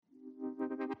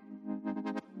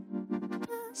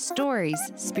Stories,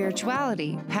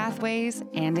 spirituality, pathways,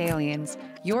 and aliens.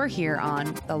 You're here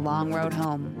on The Long Road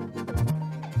Home.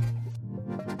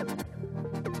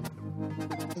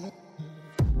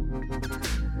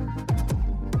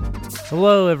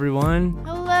 Hello, everyone.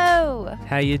 Hello.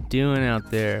 How you doing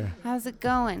out there? How's it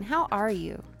going? How are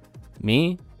you?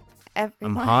 Me?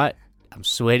 Everyone? I'm hot. I'm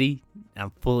sweaty.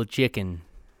 I'm full of chicken.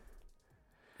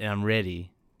 And I'm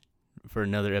ready for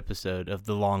another episode of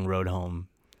The Long Road Home.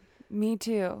 Me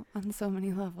too, on so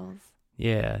many levels.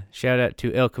 Yeah. Shout out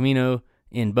to El Camino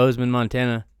in Bozeman,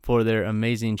 Montana for their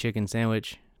amazing chicken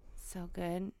sandwich. So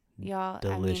good. Y'all,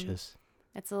 Delicious.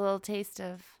 It's a little taste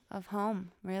of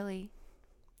home, really.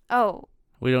 Oh.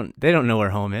 They don't know where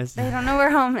home is. They don't know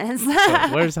where home is.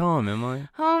 So, where's home, Emily?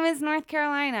 Home is North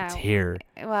Carolina. It's here.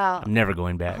 Well, I'm never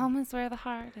going back. home is where the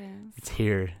heart is. It's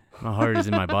here. My heart is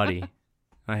in my body.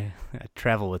 I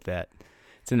travel with that.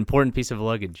 It's an important piece of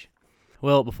luggage.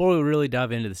 Well, before we really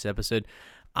dive into this episode,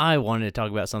 I wanted to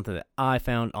talk about something that I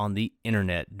found on the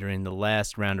internet during the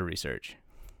last round of research.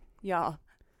 Y'all,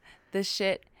 this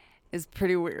shit is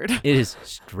pretty weird. It is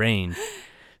strange.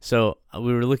 So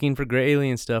we were looking for gray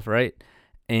alien stuff, right?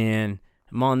 And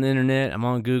I'm on the internet. I'm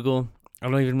on Google. I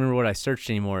don't even remember what I searched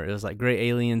anymore. It was like gray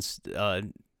aliens,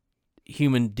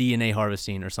 human DNA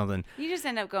harvesting or something. You just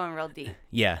end up going real deep.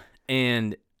 Yeah.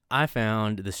 And I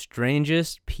found the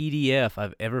strangest PDF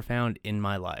I've ever found in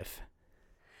my life.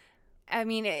 I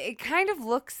mean, it kind of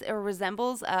looks or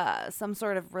resembles some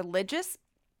sort of religious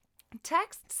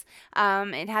texts.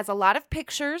 It has a lot of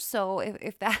pictures, so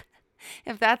if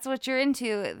that's what you're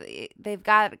into, they've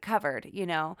got it covered, you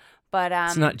know. But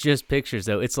it's not just pictures,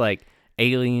 though. It's like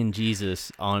alien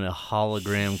Jesus on a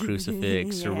hologram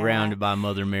crucifix surrounded by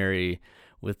Mother Mary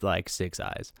with like 6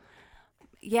 eyes.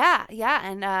 Yeah,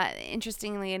 and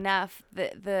interestingly enough,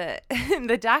 the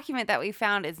the document that we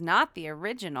found is not the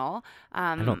original.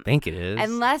 I don't think it is.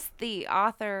 Unless the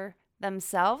author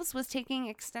themselves was taking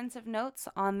extensive notes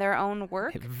on their own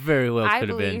work. It very well could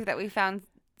have been. I believe that we found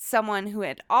someone who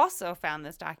had also found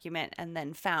this document and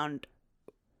then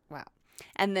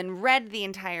read the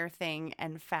entire thing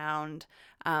and found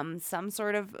some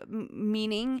sort of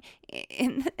meaning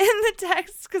in the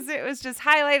text, because it was just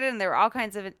highlighted and there were all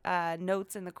kinds of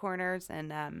notes in the corners,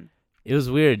 and it was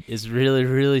weird. It's really,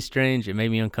 really strange. It made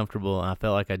me uncomfortable, and I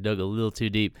felt like I dug a little too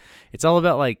deep. It's all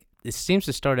about, like, it seems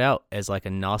to start out as like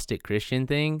a Gnostic Christian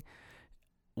thing,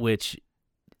 which,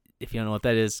 if you don't know what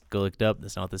that is, go look it up.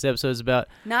 That's not what this episode is about.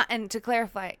 And to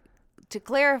clarify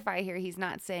here, he's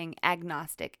not saying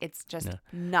agnostic. It's just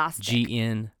Gnostic.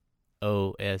 Gnostic.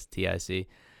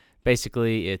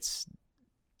 Basically, it's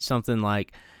something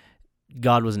like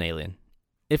God was an alien.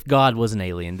 If God was an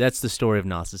alien, that's the story of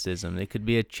Gnosticism. It could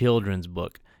be a children's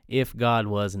book. If God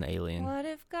was an alien. What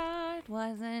if God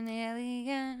was an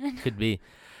alien? Could be.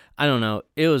 I don't know.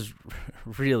 It was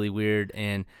really weird,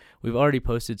 and we've already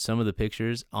posted some of the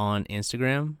pictures on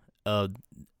Instagram of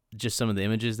just some of the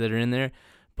images that are in there.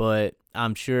 But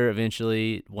I'm sure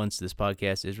eventually, once this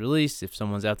podcast is released, if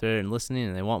someone's out there and listening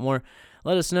and they want more,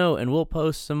 let us know, and we'll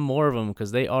post some more of them,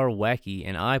 because they are wacky,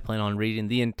 and I plan on reading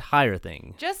the entire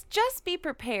thing. Just be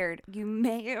prepared. You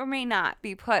may or may not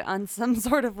be put on some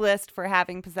sort of list for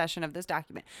having possession of this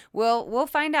document. We'll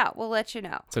find out. We'll let you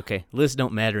know. It's okay. Lists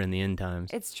don't matter in the end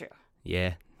times. It's true.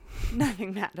 Yeah.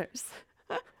 Nothing matters.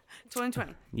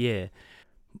 2020. Yeah.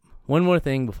 One more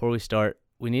thing before we start.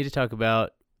 We need to talk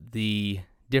about the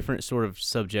different sort of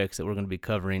subjects that we're going to be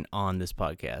covering on this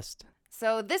podcast.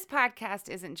 So this podcast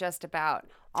isn't just about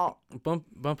all... Bump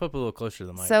up a little closer to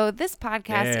the mic. So this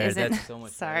podcast isn't... That's so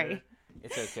much Sorry. better.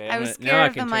 It's okay. I was scared now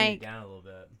of I can the turn mic. you down a little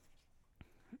bit.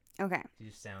 Okay. You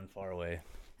just sound far away.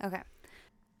 Okay.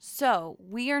 So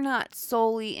we are not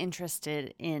solely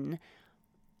interested in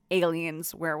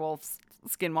aliens, werewolves,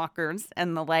 skinwalkers,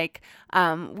 and the like.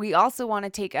 We also want to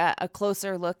take a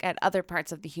closer look at other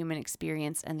parts of the human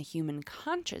experience and the human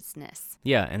consciousness.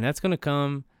 Yeah, and that's going to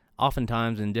come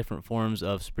oftentimes in different forms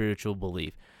of spiritual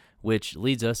belief, which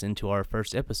leads us into our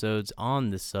first episodes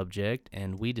on this subject,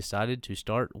 and we decided to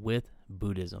start with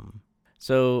Buddhism.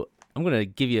 So I'm going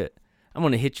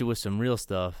to hit you with some real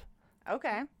stuff.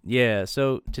 Okay. Yeah,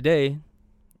 so today,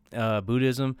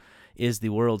 Buddhism is the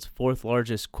world's 4th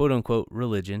largest quote-unquote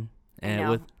religion.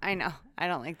 I know. I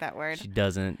don't like that word. She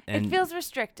doesn't. And it feels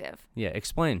restrictive. Yeah,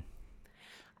 explain.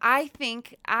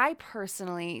 I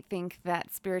personally think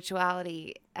that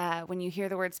spirituality, when you hear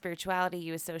the word spirituality,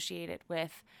 you associate it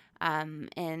with an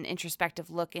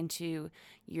introspective look into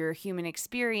your human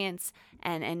experience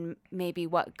and maybe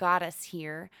what got us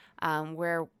here.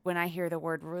 Where when I hear the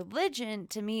word religion,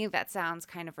 to me, that sounds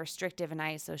kind of restrictive, and I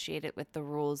associate it with the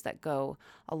rules that go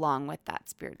along with that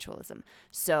spiritualism.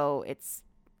 So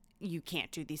you can't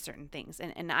do these certain things.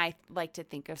 And I like to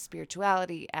think of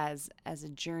spirituality as a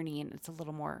journey, and it's a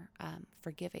little more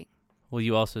forgiving. Well,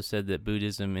 you also said that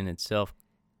Buddhism in itself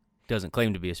doesn't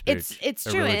claim to be a spiritual. It's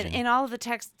true. In all of the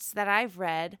texts that I've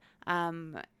read,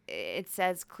 it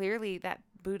says clearly that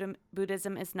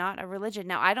Buddhism is not a religion.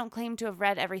 Now, I don't claim to have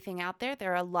read everything out there.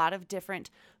 There are a lot of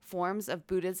different forms of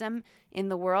Buddhism in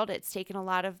the world. It's taken a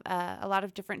lot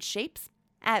of different shapes.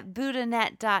 At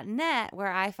buddhanet.net,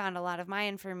 where I found a lot of my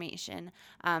information,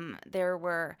 there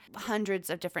were hundreds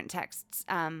of different texts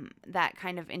that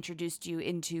kind of introduced you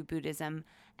into Buddhism.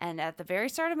 And at the very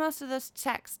start of most of those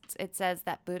texts, it says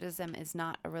that Buddhism is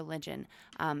not a religion.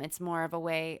 It's more of a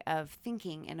way of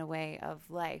thinking and a way of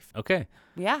life. Okay.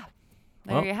 Yeah.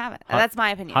 There you have it. Hot, That's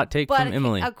my opinion. Hot take from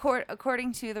Emily.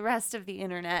 According to the rest of the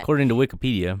internet, according to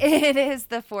Wikipedia, it is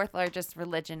the fourth largest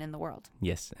religion in the world.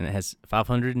 Yes, and it has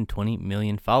 520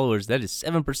 million followers. That is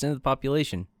 7% of the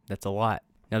population. That's a lot.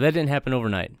 Now, that didn't happen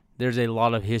overnight. There's a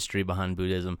lot of history behind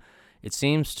Buddhism. It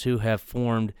seems to have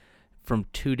formed from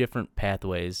two different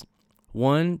pathways.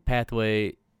 One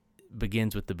pathway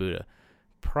begins with the Buddha.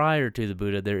 Prior to the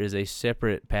Buddha, there is a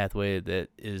separate pathway that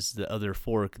is the other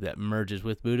fork that merges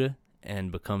with Buddha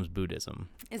and becomes Buddhism.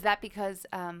 Is that because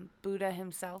Buddha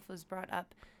himself was brought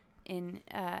up in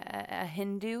a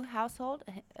Hindu household?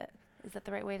 Is that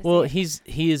the right way to say it? Well,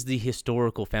 he is the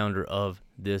historical founder of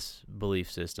this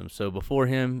belief system. So before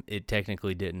him, it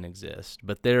technically didn't exist.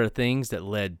 But there are things that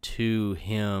led to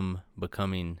him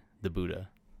becoming the Buddha.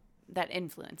 That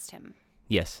influenced him.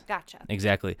 Yes. Gotcha.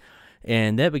 Exactly.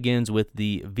 And that begins with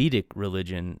the Vedic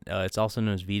religion. It's also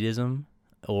known as Vedism,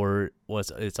 or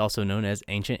it's also known as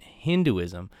ancient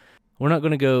Hinduism. We're not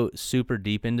going to go super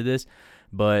deep into this,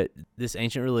 but this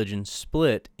ancient religion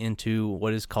split into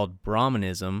what is called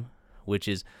Brahmanism, which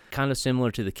is kind of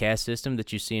similar to the caste system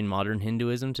that you see in modern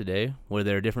Hinduism today, where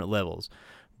there are different levels.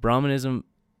 Brahmanism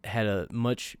had a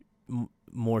much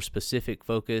more specific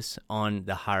focus on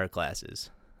the higher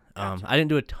classes. Gotcha. I didn't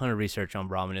do a ton of research on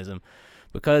Brahmanism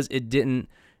because it didn't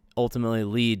ultimately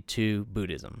lead to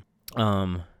Buddhism.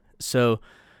 So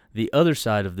the other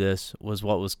side of this was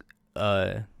what was,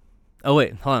 oh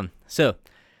wait, hold on. So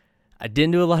I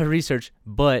didn't do a lot of research,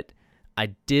 but I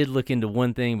did look into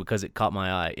one thing because it caught my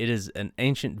eye. It is an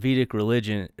ancient Vedic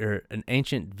religion, or an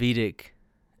ancient Vedic,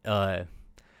 what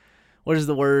is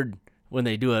the word when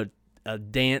they do a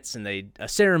dance and a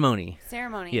ceremony?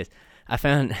 Ceremony. Yes. I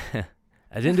found, I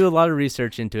didn't do a lot of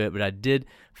research into it, but I did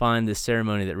find this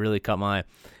ceremony that really caught my eye.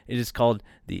 It is called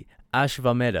the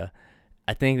Ashvamedha.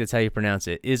 I think that's how you pronounce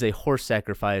it. It is a horse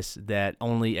sacrifice that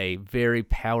only a very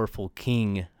powerful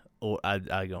king, or I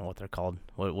don't know what they're called.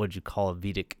 What would you call a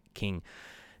Vedic king?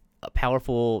 A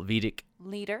powerful Vedic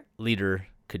leader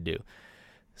could do.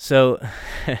 So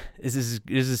this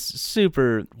is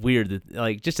super weird.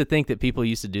 Like, just to think that people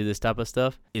used to do this type of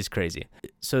stuff is crazy.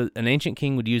 So an ancient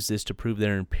king would use this to prove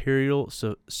their imperial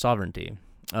sovereignty.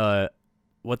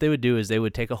 What they would do is they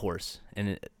would take a horse,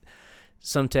 and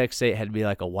some texts say it had to be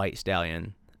like a white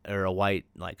stallion or a white,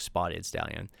 like, spotted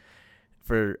stallion.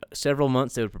 For several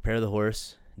months, they would prepare the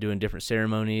horse, doing different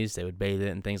ceremonies. They would bathe it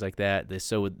and things like that.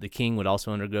 The king would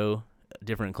also undergo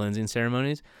different cleansing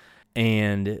ceremonies,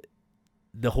 and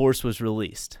the horse was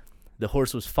released. The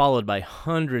horse was followed by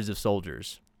hundreds of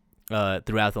soldiers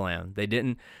throughout the land.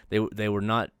 They were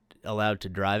not allowed to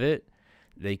drive it.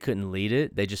 They couldn't lead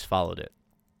it. They just followed it.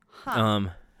 Huh.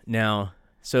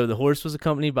 So the horse was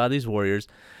accompanied by these warriors,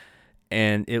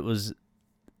 and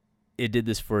it did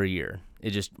this for a year.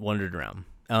 It just wandered around.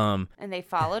 And they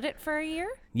followed it for a year?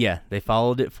 Yeah, they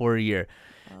followed it for a year.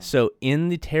 Oh. So in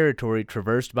the territory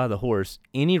traversed by the horse,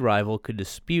 any rival could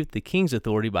dispute the king's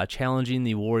authority by challenging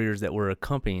the warriors that were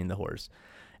accompanying the horse.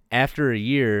 After a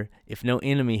year, if no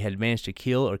enemy had managed to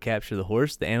kill or capture the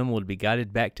horse, the animal would be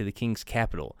guided back to the king's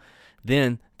capital.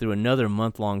 Then, through another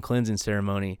month-long cleansing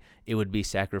ceremony, it would be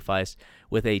sacrificed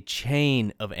with a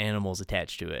chain of animals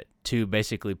attached to it to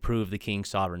basically prove the king's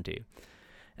sovereignty.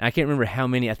 And I can't remember how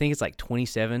many. I think it's like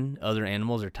 27 other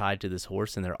animals are tied to this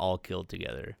horse, and they're all killed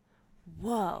together.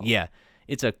 Whoa. Yeah,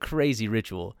 it's a crazy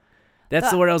ritual.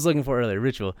 That's the word I was looking for earlier,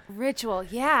 ritual. Ritual,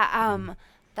 yeah.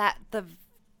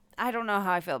 I don't know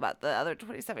how I feel about the other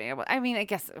 27. I mean, I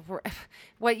guess,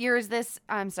 what year is this?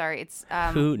 I'm sorry, it's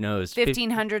who knows?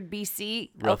 1500 BC.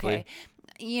 Roughly. Okay.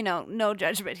 no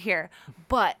judgment here,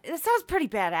 but it sounds pretty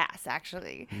badass,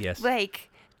 actually. Yes. Like,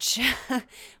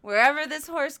 wherever this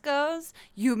horse goes,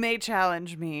 you may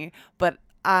challenge me, but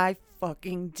I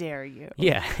fucking dare you.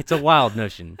 Yeah, it's a wild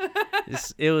notion.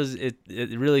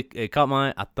 It really caught my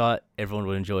eye. I thought everyone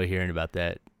would enjoy hearing about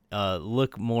that.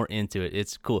 Look more into it.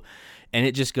 It's cool. And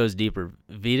it just goes deeper.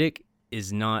 Vedic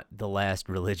is not the last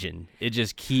religion. It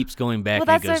just keeps going back, and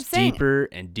it goes deeper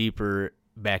and deeper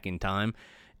back in time.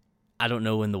 I don't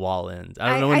know when the wall ends. I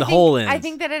don't know when the hole ends. I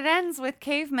think that it ends with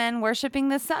cavemen worshiping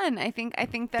the sun. I think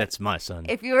that's my son.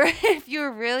 If you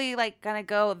were really like gonna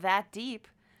go that deep,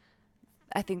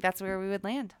 I think that's where we would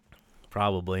land.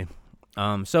 Probably.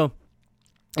 So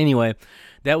anyway,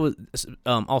 that was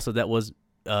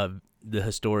the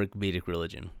historic Vedic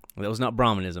religion. That was not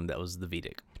Brahmanism. That was the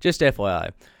Vedic. Just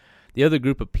FYI, the other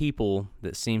group of people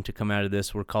that seemed to come out of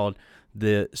this were called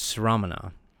the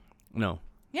Sramana. No.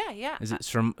 Yeah. Is it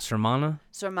Sramana?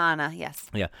 Sramana, yes.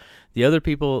 Yeah. The other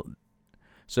people,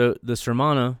 so the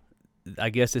Sramana, I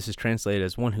guess this is translated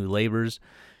as one who labors,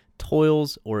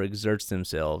 toils, or exerts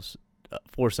themselves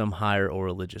for some higher or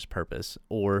religious purpose,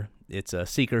 or it's a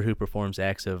seeker who performs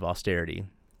acts of austerity.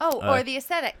 Oh, or the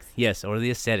ascetics. Yes, or the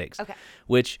ascetics. Okay.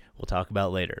 Which we'll talk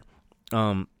about later.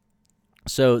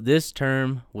 So this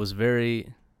term was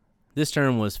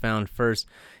found first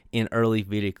in early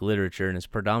Vedic literature and is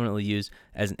predominantly used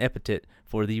as an epithet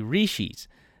for the rishis.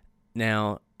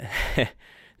 Now,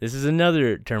 this is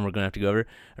another term we're going to have to go over.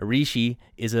 A rishi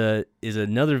is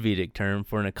another Vedic term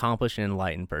for an accomplished and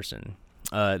enlightened person.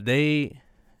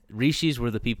 Rishis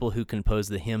were the people who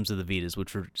composed the hymns of the Vedas,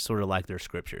 which were sort of like their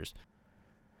scriptures.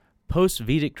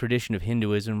 Post-Vedic tradition of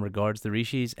Hinduism regards the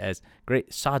rishis as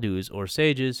great sadhus or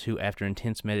sages who, after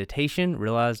intense meditation,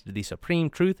 realized the supreme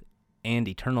truth and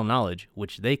eternal knowledge,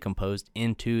 which they composed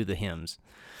into the hymns.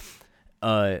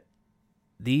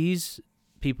 These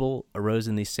people arose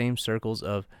in these same circles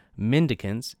of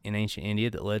mendicants in ancient India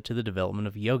that led to the development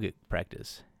of yogic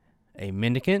practice. A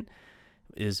mendicant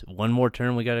is one more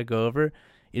term we got to go over.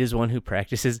 It is one who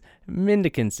practices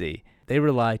mendicancy. They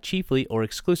rely chiefly or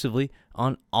exclusively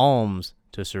on alms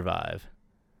to survive.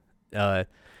 And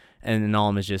an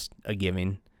alm is just a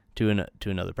giving to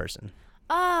another person.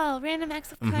 Oh, random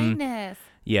acts of kindness.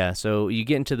 Yeah, so you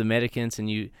get into the mendicants and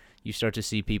you start to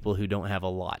see people who don't have a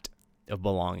lot of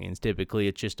belongings. Typically,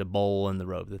 it's just a bowl and the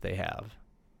robe that they have.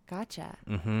 Gotcha.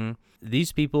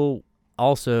 These people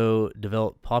also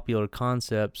developed popular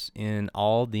concepts in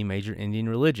all the major Indian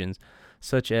religions,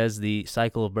 such as the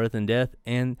cycle of birth and death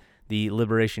and the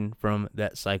liberation from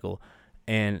that cycle.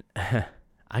 And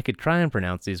I could try and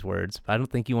pronounce these words, but I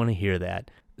don't think you want to hear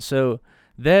that. So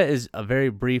that is a very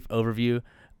brief overview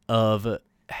of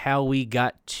how we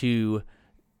got to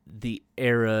the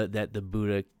era that the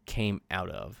Buddha came out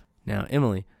of. Now,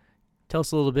 Emily, tell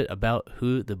us a little bit about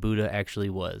who the Buddha actually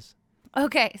was.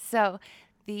 Okay, so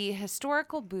the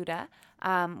historical Buddha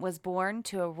was born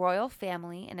to a royal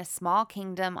family in a small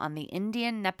kingdom on the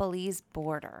Indian-Nepalese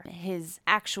border. His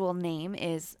actual name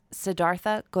is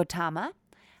Siddhartha Gautama,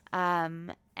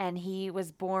 and he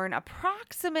was born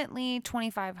approximately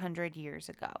 2,500 years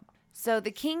ago. So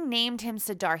the king named him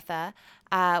Siddhartha,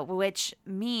 which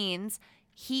means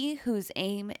he whose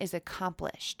aim is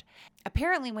accomplished.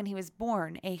 Apparently, when he was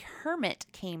born, a hermit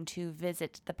came to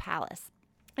visit the palace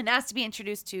and asked to be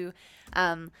introduced to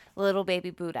little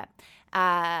baby Buddha.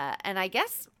 And I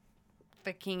guess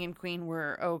the king and queen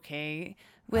were okay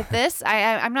with this.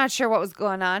 I'm not sure what was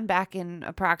going on back in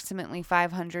approximately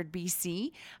 500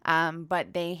 BC,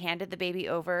 but they handed the baby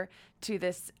over to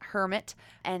this hermit,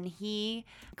 and he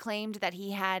claimed that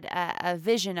he had a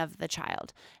vision of the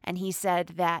child. And he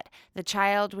said that the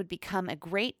child would become a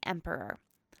great emperor.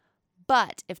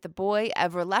 But if the boy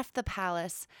ever left the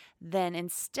palace, then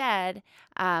instead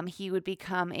he would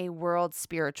become a world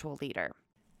spiritual leader.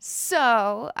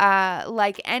 So,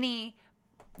 like any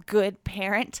good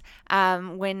parent,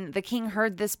 when the king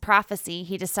heard this prophecy,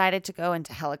 he decided to go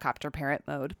into helicopter parent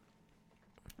mode.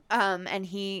 And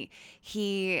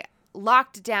he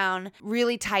locked down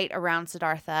really tight around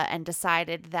Siddhartha and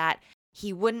decided that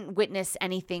he wouldn't witness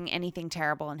anything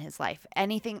terrible in his life.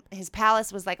 His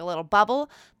palace was like a little bubble.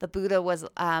 The Buddha was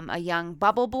a young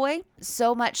bubble boy,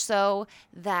 so much so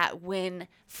that when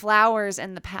flowers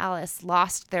in the palace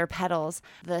lost their petals,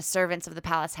 the servants of the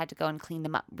palace had to go and clean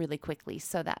them up really quickly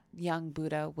so that young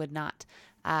Buddha would not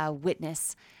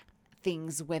witness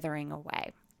things withering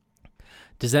away.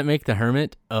 Does that make the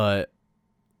hermit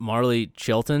Marley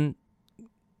Shelton,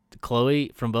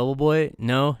 Chloe from Bubble Boy?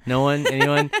 No one,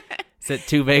 anyone? Is that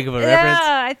too vague of a reference?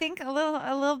 Yeah, I think a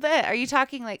little bit. Are you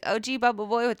talking like OG Bubble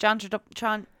Boy with John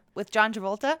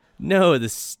Travolta? No, the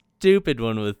stupid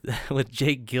one with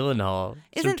Jake Gyllenhaal.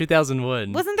 It's from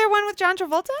 2001. Wasn't there one with John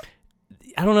Travolta?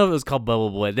 I don't know if it was called Bubble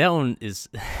Boy. That one is.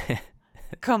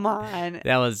 Come on.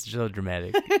 That was so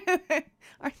dramatic.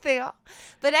 Aren't they all?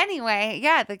 But anyway,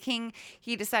 yeah, the king,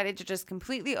 he decided to just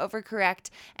completely overcorrect,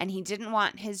 and he didn't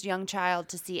want his young child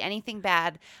to see anything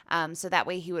bad, so that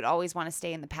way he would always want to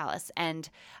stay in the palace. And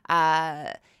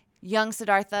young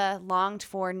Siddhartha longed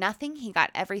for nothing. He got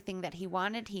everything that he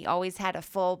wanted. He always had a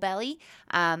full belly.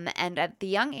 And at the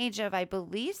young age of, I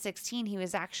believe, 16, he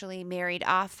was actually married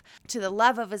off to the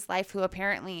love of his life, who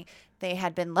apparently they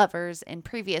had been lovers in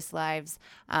previous lives.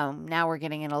 Now we're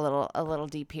getting in a little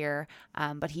deep here.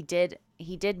 But he did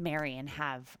marry and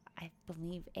have, I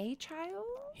believe, a child?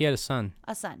 He had a son.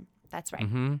 A son. That's right.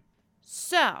 Mm-hmm.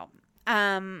 So,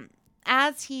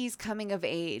 as he's coming of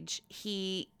age,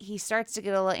 he starts to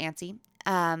get a little antsy,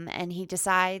 and he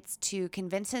decides to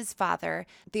convince his father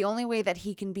the only way that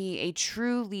he can be a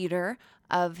true leader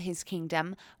of his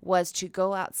kingdom was to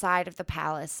go outside of the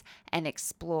palace and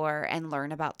explore and learn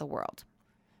about the world.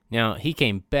 Now, he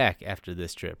came back after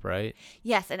this trip, right?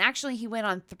 Yes, and actually he went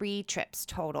on 3 trips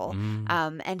total.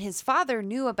 And his father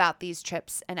knew about these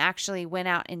trips and actually went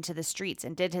out into the streets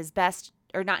and did his best,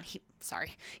 or not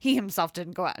he himself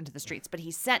didn't go out into the streets, but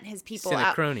he sent his people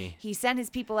out. Crony. He sent his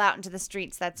people out into the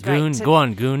streets. That's Goon, right. go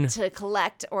on, Goon. To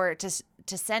collect or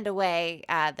to send away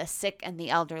the sick and the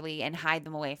elderly and hide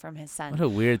them away from his son. What a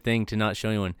weird thing to not show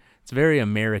anyone. It's very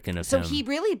American of him. So he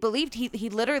really believed, he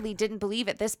literally didn't believe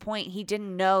at this point. He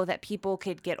didn't know that people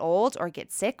could get old or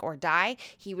get sick or die.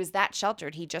 He was that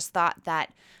sheltered. He just thought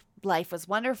that life was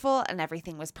wonderful and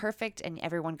everything was perfect and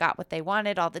everyone got what they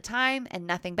wanted all the time and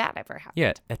nothing bad ever happened.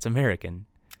 Yeah, that's American.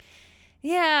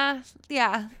 Yeah,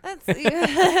 that's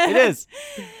It is.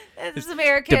 It's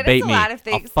American. Debate it's a me. lot of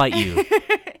things. I'll fight you.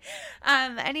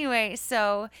 Anyway,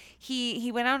 so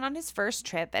he went out on his first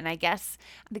trip, and I guess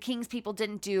the king's people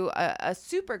didn't do a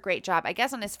super great job. I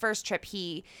guess on his first trip,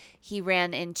 he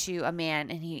ran into a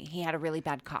man, and he had a really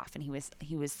bad cough, and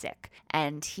he was sick,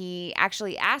 and he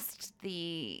actually asked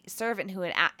the servant who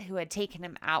had taken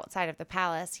him outside of the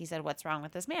palace. He said, "What's wrong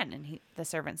with this man?" And the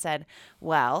servant said,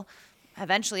 "Well,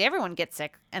 eventually everyone gets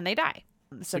sick and they die."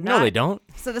 So no, they don't.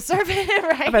 So the servant,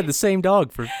 right? I've had the same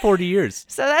dog for 40 years.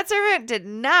 So that servant did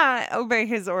not obey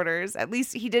his orders. At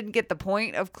least he didn't get the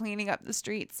point of cleaning up the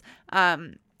streets.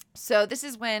 So this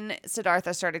is when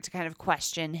Siddhartha started to kind of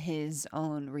question his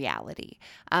own reality.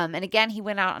 And again, he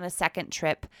went out on a second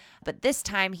trip, but this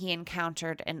time he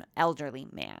encountered an elderly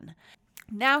man.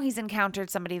 Now he's encountered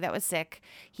somebody that was sick.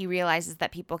 He realizes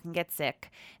that people can get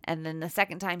sick. And then the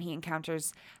second time he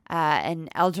encounters an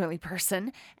elderly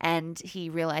person, and he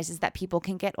realizes that people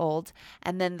can get old.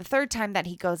 And then the third time that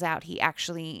he goes out,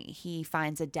 he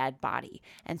finds a dead body.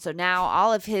 And so now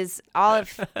all of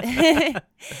the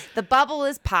bubble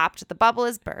is popped, the bubble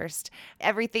is burst.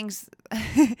 Everything's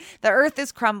the earth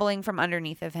is crumbling from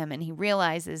underneath of him, and he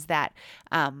realizes that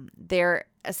there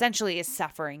essentially is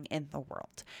suffering in the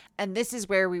world. And this is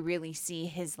where we really see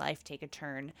his life take a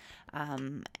turn.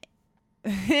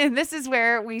 And this is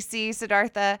where we see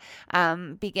Siddhartha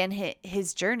begin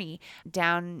his journey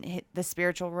down the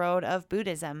spiritual road of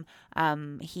Buddhism.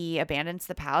 He abandons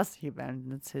the palace. He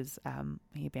abandons his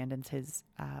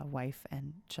wife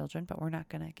and children, but we're not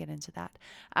going to get into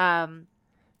that.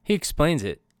 He explains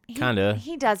it, kind of.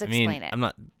 He does explain it. I'm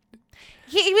not.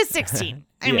 He was 16.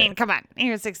 I Yeah. mean, come on. He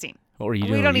was 16. What were you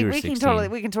doing when you were 16?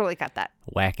 We can totally cut that.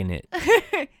 Whacking it.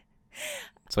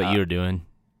 That's what you were doing.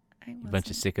 I A bunch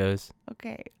of sickos.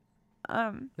 Okay.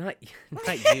 Not you.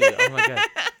 Oh my god.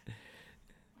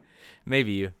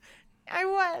 Maybe you. I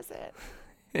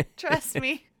wasn't. Trust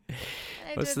me.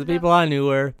 Most of the people I knew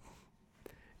were.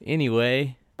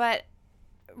 Anyway. But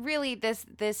really,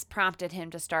 this prompted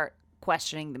him to start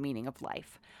questioning the meaning of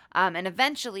life. And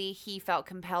eventually, he felt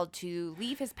compelled to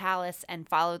leave his palace and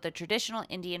follow the traditional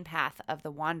Indian path of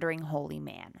the wandering holy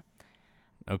man.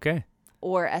 Okay.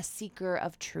 Or a seeker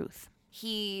of truth.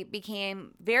 He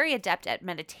became very adept at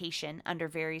meditation under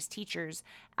various teachers,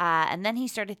 and then he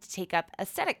started to take up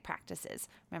ascetic practices.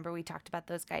 Remember, we talked about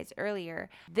those guys earlier.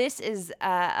 This is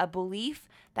a belief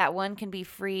that one can be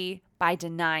free by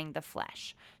denying the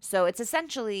flesh. So it's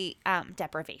essentially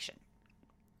deprivation.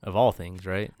 Of all things,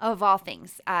 right? Of all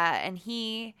things. And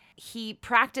he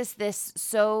practiced this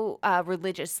so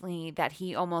religiously that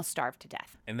he almost starved to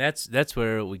death. And that's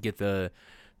where we get the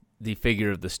figure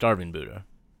of the starving Buddha.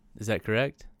 Is that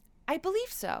correct? I believe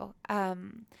so.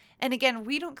 And And again,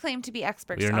 we don't claim to be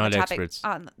experts We are on not the topic, experts.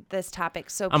 on this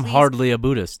topic. So I'm please, hardly a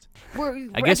Buddhist.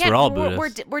 I guess we're all We're,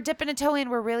 Buddhists. we're dipping a toe in.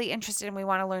 We're really interested and we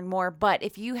want to learn more. But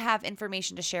if you have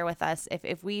information to share with us,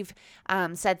 if we've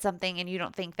said something and you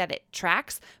don't think that it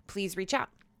tracks, please reach out.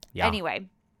 Yeah. Anyway,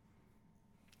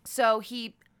 so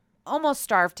he almost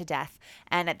starved to death.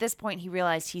 And at this point, he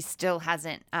realized he still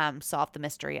hasn't solved the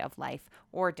mystery of life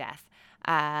or death.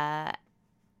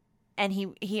 And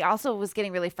he also was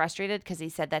getting really frustrated because he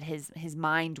said that his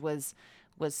mind was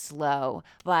slow,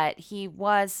 but he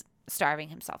was starving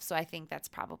himself. So I think that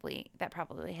probably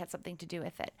had something to do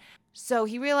with it. So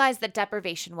he realized that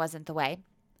deprivation wasn't the way.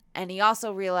 And he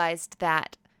also realized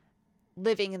that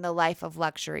living in the life of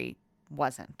luxury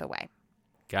wasn't the way.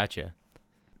 Gotcha.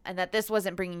 And that this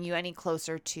wasn't bringing you any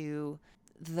closer to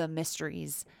the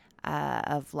mysteries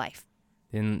of life.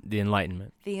 In the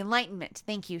Enlightenment. The Enlightenment.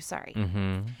 Thank you. Sorry.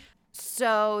 Mm-hmm.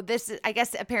 So this is, I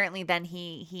guess, apparently then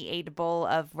he ate a bowl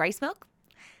of rice milk.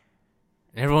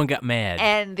 Everyone got mad.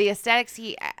 And the aesthetics,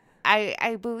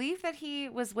 I believe that he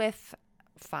was with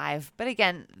 5. But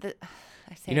again,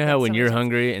 I say You know how when you're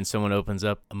hungry and someone opens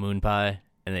up a moon pie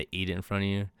and they eat it in front of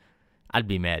you? I'd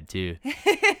be mad too.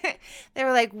 They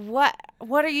were like, what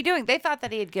are you doing? They thought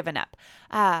that he had given up.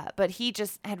 But he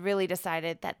just had really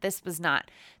decided that this was not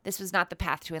the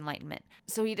path to enlightenment.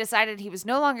 So he decided he was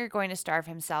no longer going to starve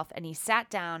himself, and he sat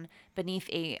down beneath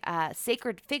a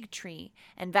sacred fig tree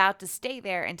and vowed to stay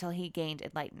there until he gained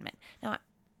enlightenment. Now,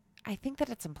 I think that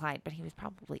it's implied, but he was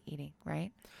probably eating,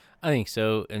 right? I think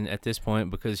so. And at this point,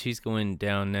 because he's going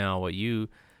down now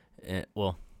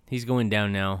he's going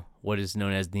down now what is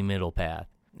known as the middle path.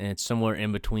 And it's somewhere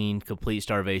in between complete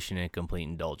starvation and complete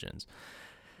indulgence.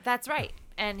 That's right.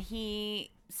 And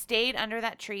he stayed under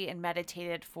that tree and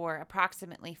meditated for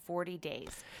approximately 40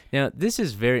 days. Now, this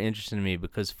is very interesting to me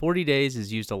because 40 days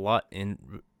is used a lot in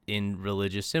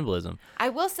religious symbolism. I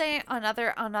will say on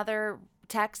other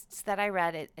texts that I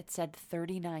read, it said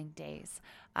 39 days.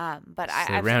 But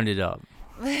I've rounded up.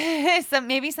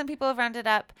 Maybe some people have rounded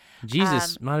up.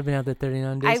 Jesus might have been out there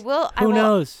 39 days. Who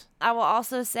knows? I will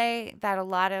also say that a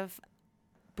lot of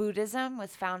Buddhism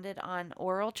was founded on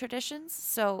oral traditions,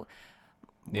 so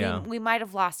we might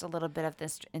have lost a little bit of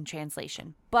this in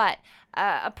translation. But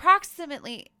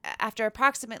after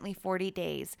approximately 40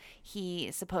 days,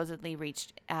 he supposedly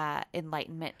reached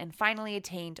enlightenment and finally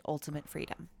attained ultimate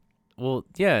freedom. Well,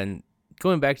 yeah, and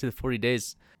going back to the 40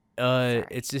 days,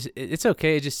 it's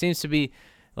okay. It just seems to be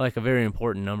like a very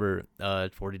important number.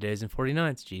 40 days and 40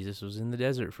 nights. Jesus was in the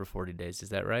desert for 40 days. Is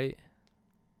that right?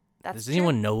 Does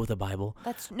anyone know the Bible?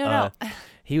 No.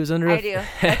 He was under. I do.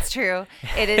 That's true.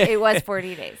 It was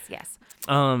 40 days. Yes.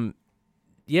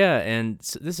 Yeah, and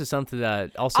so this is something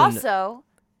that also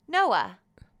Noah.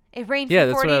 It rained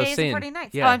for 40 days and 40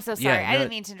 nights. Yeah, I'm so sorry. I didn't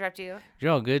mean to interrupt you.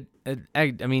 You're all good.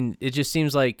 I mean, it just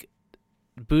seems like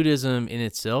Buddhism in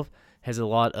itself has a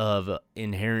lot of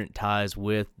inherent ties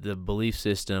with the belief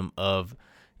system of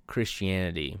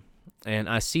Christianity. And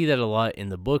I see that a lot in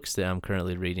the books that I'm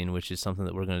currently reading, which is something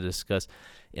that we're going to discuss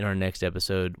in our next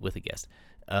episode with a guest.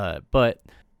 But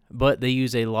they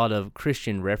use a lot of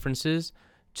Christian references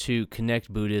to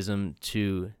connect Buddhism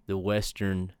to the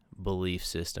Western belief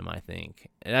system, I think.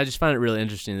 And I just find it really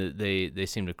interesting that they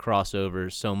seem to cross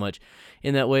over so much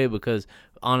in that way because,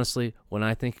 honestly, when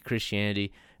I think of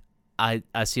Christianity, I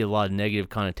see a lot of negative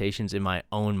connotations in my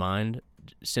own mind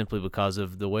simply because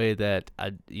of the way that,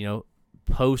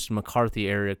 post-McCarthy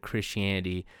era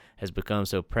Christianity has become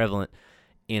so prevalent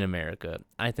in America.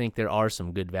 I think there are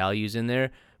some good values in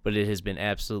there, but it has been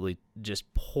absolutely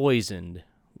just poisoned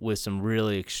with some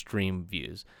really extreme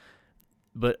views.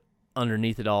 But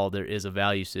underneath it all, there is a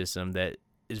value system that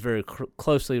is very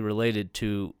closely related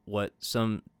to what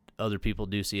some other people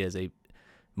do see as a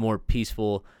more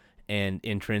peaceful and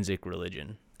intrinsic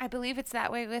religion. I believe it's that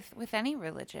way with any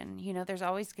religion. There's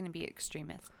always going to be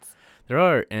extremists. There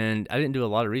are, and I didn't do a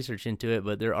lot of research into it,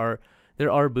 but there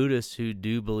are Buddhists who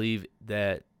do believe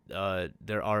that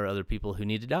there are other people who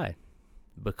need to die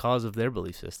because of their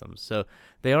belief systems. So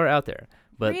they are out there.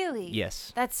 But really?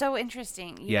 Yes. That's so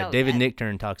interesting. David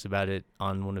Nichtern talks about it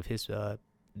on one of his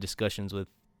discussions with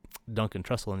Duncan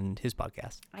Trussell in his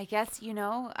podcast. I guess,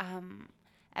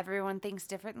 everyone thinks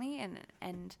differently,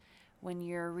 and when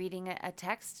you're reading a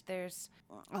text, there's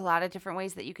a lot of different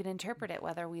ways that you can interpret it,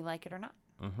 whether we like it or not.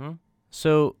 Mm-hmm.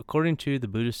 So, according to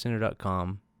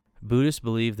thebuddhistcenter.com, Buddhists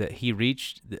believe that he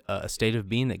reached a state of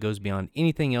being that goes beyond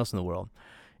anything else in the world.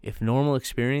 If normal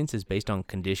experience is based on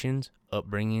conditions,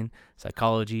 upbringing,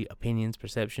 psychology, opinions,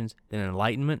 perceptions, then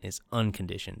enlightenment is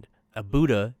unconditioned. A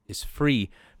Buddha is free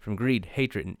from greed,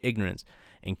 hatred, and ignorance,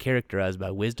 and characterized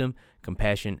by wisdom,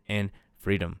 compassion, and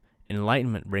freedom.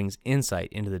 Enlightenment brings insight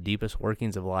into the deepest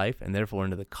workings of life and therefore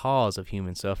into the cause of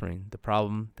human suffering, the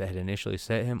problem that had initially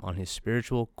set him on his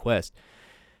spiritual quest.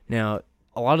 Now,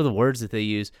 a lot of the words that they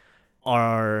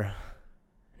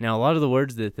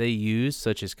use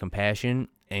such as compassion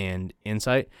and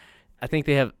insight, I think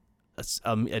they have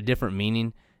a different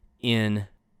meaning in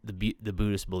the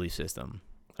Buddhist belief system.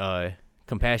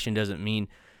 Compassion doesn't mean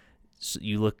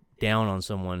you look down on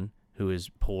someone who is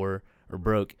poor or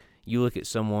broke. You look at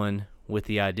someone with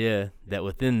the idea that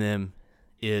within them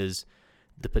is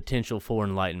the potential for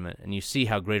enlightenment, and you see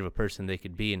how great of a person they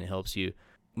could be, and it helps you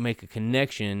make a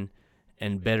connection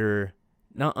and better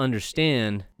not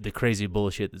understand the crazy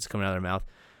bullshit that's coming out of their mouth,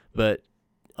 but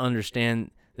understand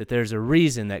that there's a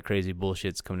reason that crazy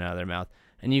bullshit's coming out of their mouth,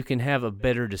 and you can have a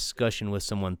better discussion with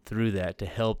someone through that to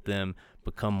help them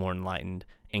become more enlightened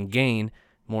and gain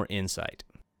more insight.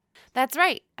 That's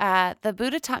right. The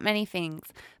Buddha taught many things,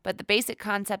 but the basic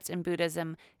concepts in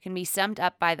Buddhism can be summed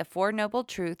up by the Four Noble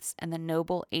Truths and the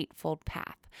Noble Eightfold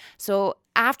Path. So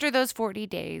after those 40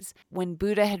 days, when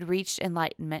Buddha had reached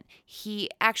enlightenment, he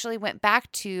actually went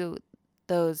back to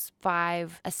those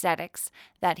 5 ascetics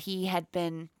that he had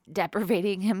been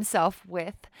deprivating himself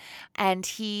with, and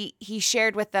he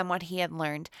shared with them what he had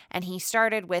learned, and he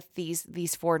started with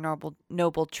these 4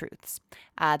 noble truths.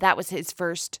 That was his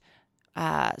first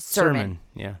sermon.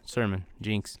 Yeah, sermon.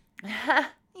 Jinx.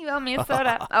 You owe me a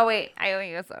soda. Oh, wait. I owe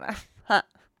you a soda.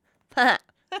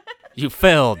 You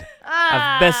failed.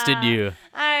 I've bested you.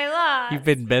 I lost. You've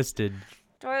been bested.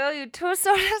 Do I owe you 2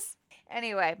 sodas?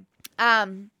 Anyway,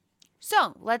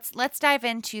 so let's dive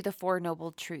into the 4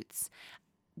 noble truths.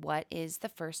 What is the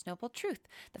first noble truth?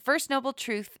 The first noble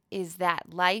truth is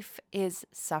that life is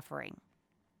suffering.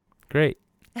 Great.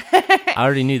 I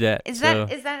already knew that. Is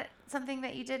that something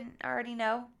that you didn't already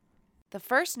know? The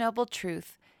first noble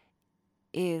truth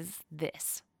is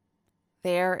this: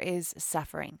 there is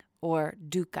suffering, or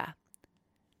dukkha.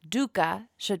 Dukkha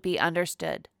should be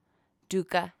understood.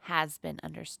 Dukkha has been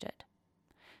understood.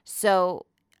 So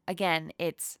again,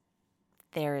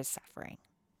 there is suffering.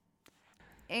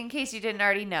 In case you didn't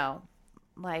already know,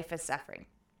 life is suffering.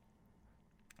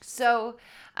 So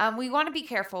we want to be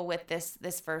careful with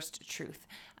this first truth.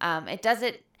 It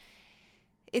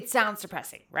sounds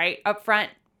depressing, right? Up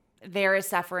front, there is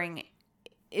suffering.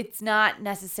 It's not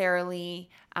necessarily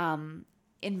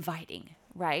inviting,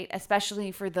 right?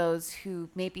 Especially for those who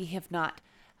maybe have not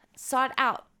sought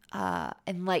out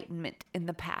enlightenment in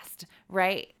the past,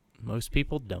 right? Most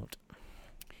people don't.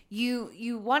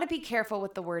 You want to be careful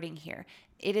with the wording here.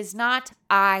 It is not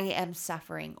I am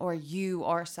suffering, or you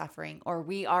are suffering, or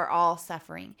we are all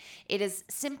suffering. It is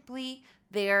simply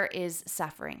there is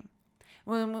suffering.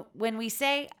 When we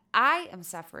say I am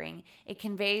suffering, it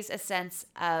conveys a sense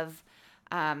of,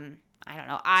 I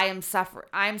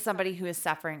am somebody who is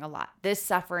suffering a lot. This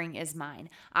suffering is mine.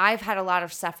 I've had a lot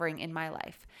of suffering in my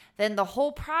life. Then the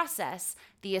whole process,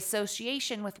 the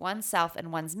association with oneself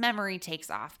and one's memory takes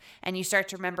off, and you start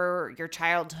to remember your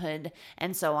childhood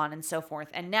and so on and so forth.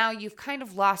 And now you've kind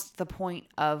of lost the point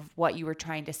of what you were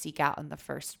trying to seek out in the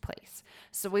first place.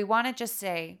 So we want to just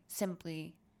say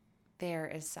simply, there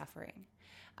is suffering.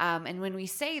 And when we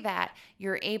say that,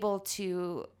 you're able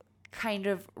to kind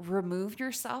of remove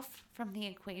yourself from the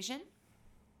equation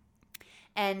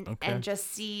and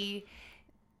just see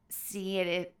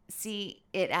it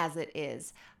as it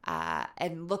is,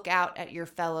 and look out at your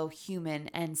fellow human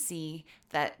and see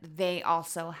that they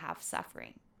also have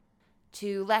suffering.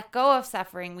 To let go of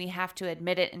suffering, we have to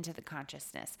admit it into the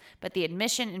consciousness. But the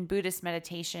admission in Buddhist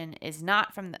meditation is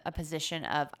not from a position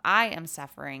of I am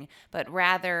suffering, but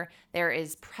rather there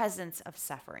is presence of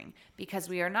suffering, because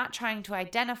we are not trying to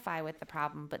identify with the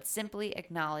problem, but simply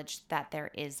acknowledge that there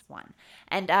is one.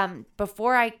 And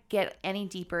before I get any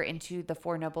deeper into the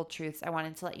Four Noble Truths, I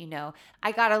wanted to let you know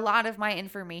I got a lot of my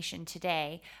information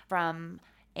today from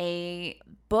a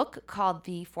book called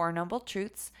The Four Noble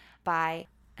Truths by,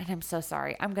 and I'm so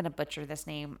sorry, I'm going to butcher this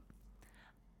name,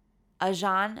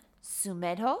 Ajahn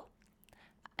Sumedho.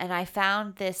 And I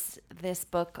found this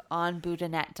book on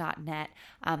buddhanet.net.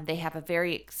 They have a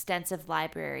very extensive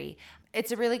library.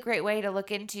 It's a really great way to look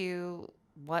into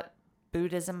what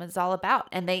Buddhism is all about.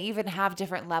 And they even have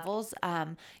different levels.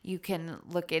 You can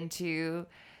look into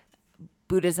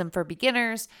Buddhism for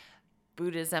beginners,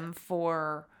 Buddhism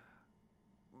for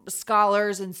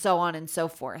scholars, and so on and so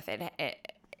forth.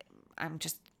 I'm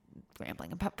just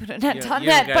rambling about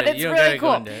buddhanet.net, but it's really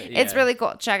cool. It's really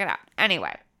cool. Check it out.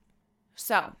 Anyway,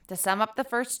 so to sum up the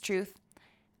first truth,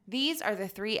 these are the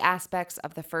 3 aspects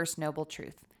of the first noble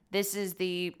truth. This is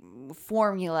the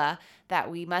formula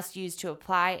that we must use to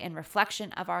apply in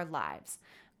reflection of our lives.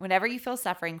 Whenever you feel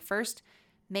suffering, first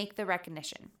make the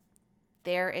recognition.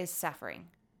 There is suffering.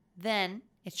 Then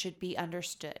it should be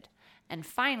understood. And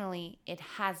finally, it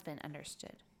has been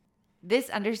understood.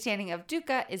 This understanding of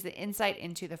dukkha is the insight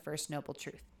into the first noble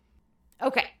truth.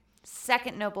 Okay,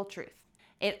 second noble truth.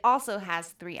 It also has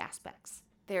 3 aspects.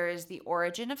 There is the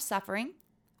origin of suffering,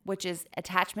 which is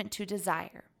attachment to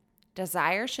desire.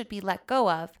 Desire should be let go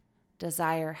of.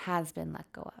 Desire has been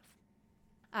let go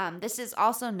of. This is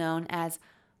also known as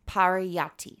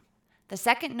pariyatti. The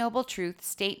second noble truth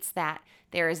states that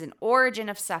there is an origin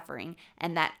of suffering,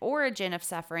 and that origin of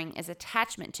suffering is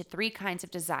attachment to 3 kinds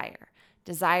of desire.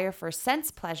 Desire for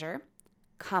sense pleasure,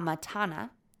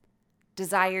 kamatana,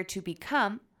 desire to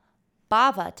become,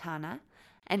 bhavatana,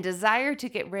 and desire to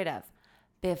get rid of,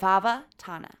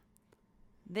 bhavavatana.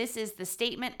 This is the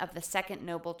statement of the second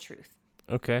noble truth.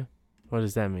 Okay. What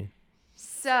does that mean?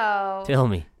 So, Tell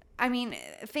me. I mean,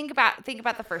 think about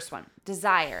the first one,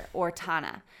 desire or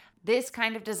tana. This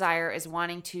kind of desire is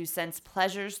wanting to sense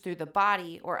pleasures through the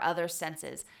body or other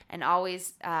senses, and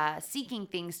always seeking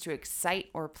things to excite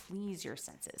or please your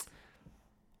senses.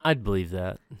 I'd believe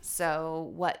that.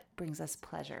 So what brings us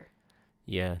pleasure?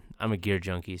 Yeah, I'm a gear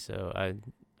junkie, so I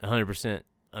 100%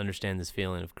 understand this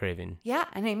feeling of craving. Yeah,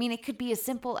 and I mean, it could be as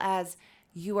simple as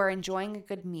you are enjoying a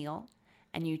good meal,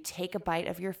 and you take a bite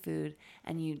of your food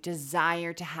and you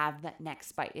desire to have that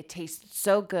next bite. It tastes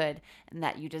so good and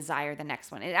that you desire the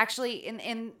next one. It actually,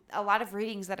 in a lot of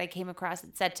readings that I came across,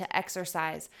 it said to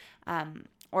exercise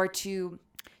or to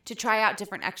try out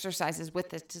different exercises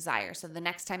with this desire. So the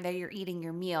next time that you're eating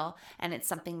your meal and it's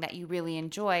something that you really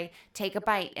enjoy, take a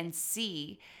bite and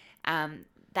see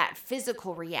that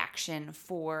physical reaction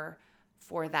for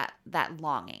that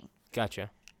longing.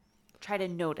 Gotcha. Try to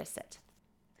notice it.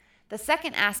 The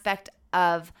second aspect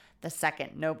of the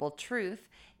second noble truth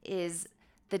is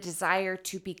the desire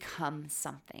to become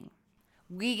something.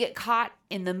 We get caught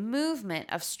in the movement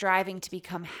of striving to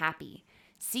become happy,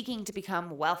 seeking to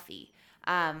become wealthy,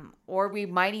 or we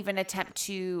might even attempt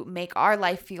to make our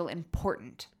life feel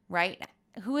important, right?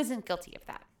 Who isn't guilty of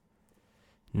that?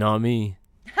 Not me.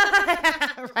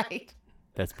 Right.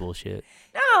 That's bullshit.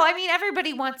 No, I mean,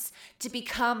 everybody wants to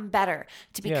become better,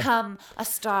 to become a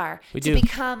star, to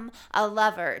become a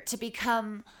lover, to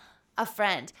become a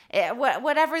friend,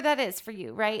 whatever that is for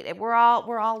you, right? We're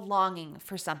all longing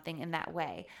for something in that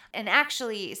way. And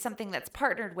actually, something that's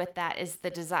partnered with that is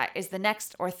the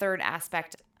next or third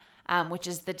aspect, which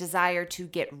is the desire to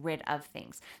get rid of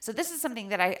things. So this is something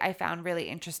that I found really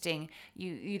interesting.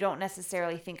 You don't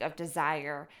necessarily think of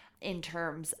desire in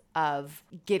terms of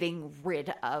getting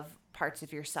rid of parts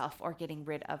of yourself or getting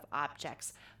rid of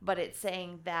objects, but it's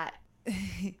saying that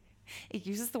it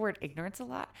uses the word ignorance a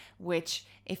lot, which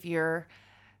if you're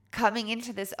coming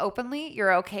into this openly,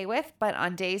 you're okay with, but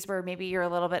on days where maybe you're a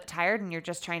little bit tired and you're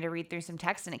just trying to read through some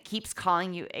text and it keeps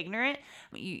calling you ignorant,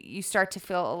 you start to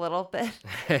feel a little bit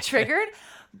triggered.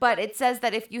 But it says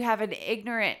that if you have an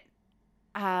ignorant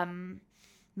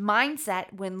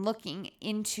mindset when looking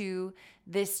into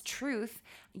this truth,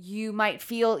 you might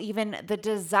feel even the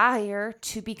desire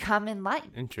to become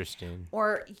enlightened. Interesting.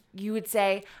 Or you would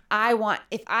say,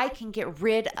 if I can get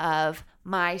rid of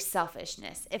my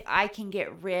selfishness, if I can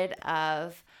get rid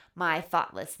of my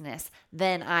thoughtlessness,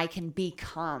 then I can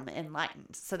become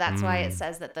enlightened. So that's why it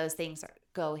says that those things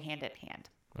go hand in hand.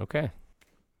 Okay.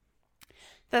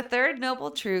 The third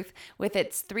noble truth with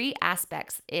its 3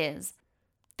 aspects is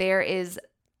there is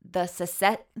the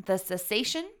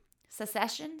cessation. Okay.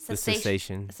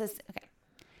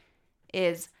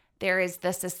 There is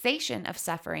the cessation of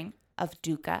suffering, of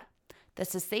dukkha. The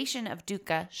cessation of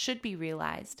dukkha should be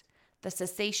realized. The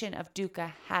cessation of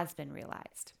dukkha has been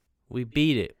realized. We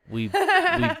beat it. We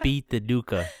beat the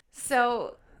dukkha.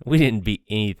 So we didn't beat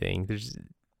anything.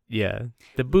 The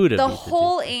Buddha. The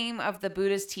whole aim of the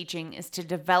Buddha's teaching is to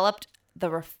develop the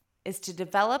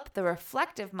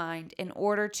reflective mind in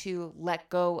order to let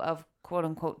go of quote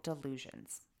unquote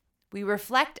delusions. We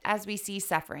reflect as we see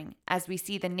suffering, as we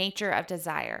see the nature of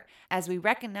desire, as we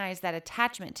recognize that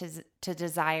attachment to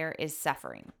desire is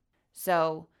suffering.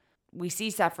 So we see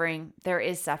suffering, there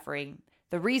is suffering.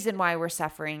 The reason why we're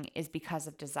suffering is because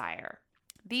of desire.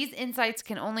 These insights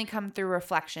can only come through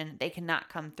reflection. They cannot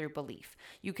come through belief.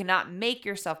 You cannot make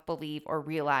yourself believe or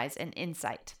realize an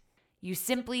insight. You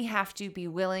simply have to be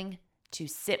willing to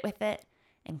sit with it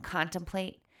and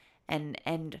contemplate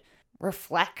and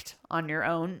reflect on your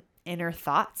own inner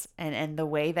thoughts and the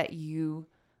way that you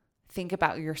think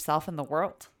about yourself and the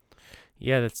world.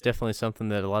 Yeah, that's definitely something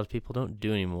that a lot of people don't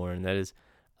do anymore. And that is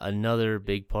another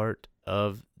big part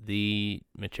of the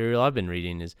material I've been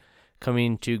reading is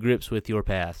coming to grips with your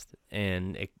past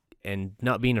and and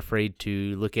not being afraid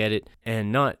to look at it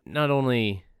and not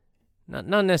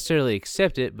necessarily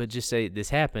accept it, but just say this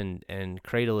happened and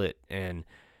cradle it and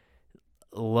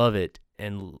love it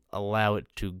and allow it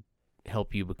to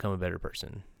help you become a better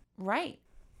person. Right.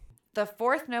 The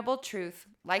fourth noble truth,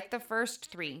 like the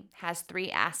first three, has three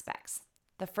aspects.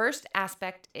 The first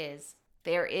aspect is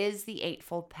there is the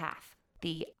Eightfold Path,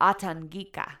 the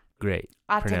Atangika. Great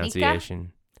Atanika?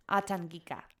 pronunciation.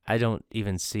 Atangika. I don't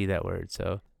even see that word,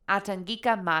 so.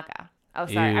 Atangika Maga. Oh,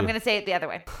 sorry. Ew. I'm going to say it the other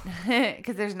way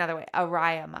because there's another way.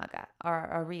 Araya Maga or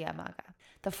Ariya Maga.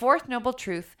 The fourth noble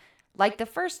truth, like the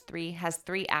first three, has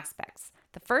three aspects.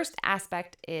 The first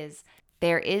aspect is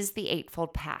there is the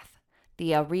Eightfold Path,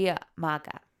 the Ariya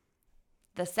Maga.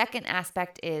 The second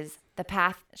aspect is the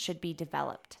path should be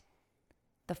developed.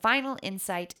 The final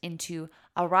insight into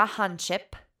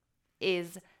Arahantship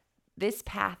is this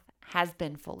path has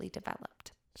been fully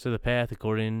developed. So the path,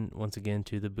 according, once again,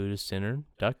 to the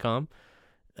BuddhistCenter.com,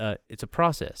 it's a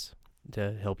process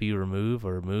to help you remove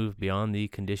or move beyond the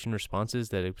conditioned responses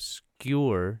that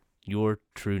obscure your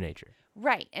true nature.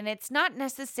 Right, and it's not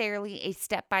necessarily a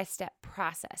step-by-step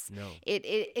process. No.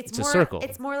 It's a more, circle.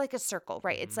 It's more like a circle,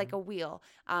 right? It's like a wheel.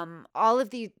 All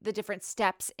of the different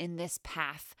steps in this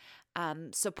path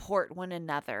support one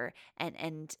another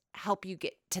and help you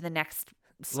get to the next.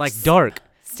 Like Dark.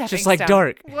 Just like stone.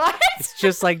 Dark. What? It's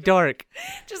just like Dark.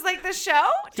 Just like the show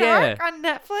Yeah. Dark on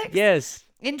Netflix. Yes.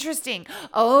 Interesting.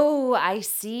 Oh, I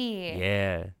see.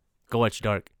 Yeah. Go watch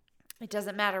Dark. It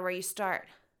doesn't matter where you start.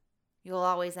 You'll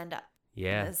always end up in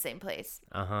Yeah. the same place.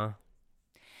 Uh-huh.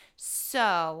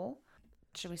 So,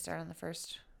 should we start on the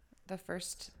first?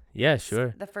 Yeah,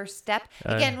 sure. The first step.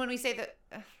 Again, when we say the,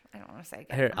 I don't want to say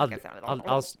again. Here, I'll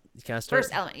can I start?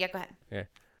 first element. Yeah, go ahead. Yeah.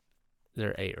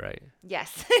 There are 8, right?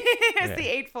 Yes, it's Okay. the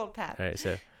Eightfold Path. All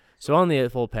right, so on the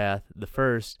Eightfold Path, the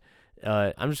first,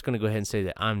 I'm just going to go ahead and say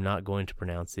that I'm not going to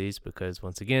pronounce these because,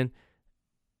 once again,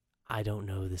 I don't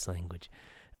know this language.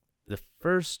 The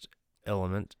first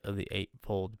element of the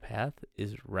Eightfold Path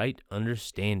is right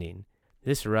understanding.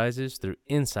 This arises through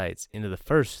insights into the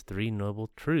first 3 noble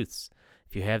truths.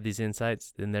 If you have these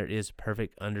insights, then there is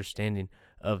perfect understanding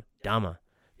of Dhamma,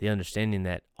 the understanding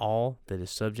that all that is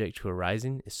subject to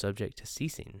arising is subject to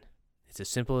ceasing. It's as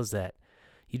simple as that.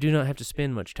 You do not have to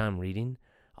spend much time reading.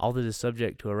 All that is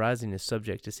subject to arising is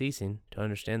subject to ceasing to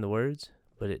understand the words,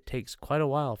 but it takes quite a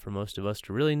while for most of us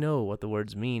to really know what the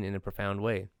words mean in a profound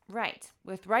way. Right.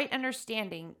 With right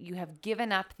understanding, you have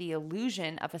given up the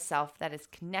illusion of a self that is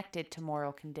connected to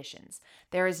moral conditions.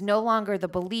 There is no longer the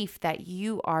belief that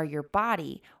you are your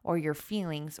body or your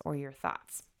feelings or your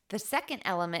thoughts. The second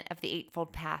element of the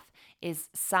Eightfold Path is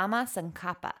Sama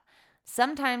Sankappa.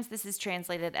 Sometimes this is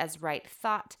translated as right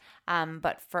thought,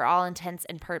 but for all intents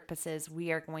and purposes,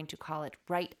 we are going to call it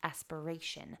right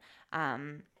aspiration.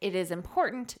 It is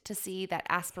important to see that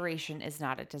aspiration is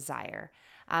not a desire.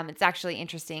 It's actually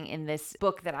interesting in this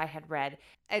book that I had read.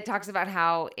 It talks about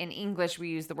how in English we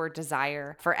use the word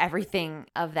desire for everything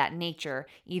of that nature,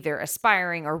 either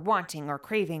aspiring or wanting or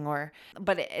craving,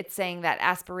 but it's saying that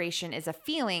aspiration is a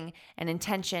feeling, an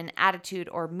intention, attitude,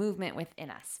 or movement within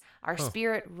us. Our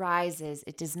spirit rises.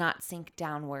 It does not sink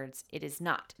downwards. It is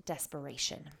not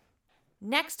desperation.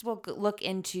 Next, we'll look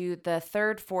into the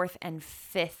third, fourth, and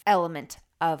fifth element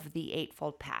of the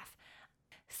Eightfold Path.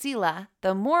 Sila,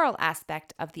 the moral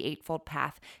aspect of the Eightfold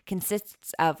Path,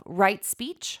 consists of right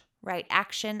speech, right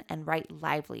action, and right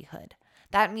livelihood.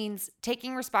 That means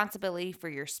taking responsibility for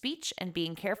your speech and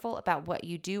being careful about what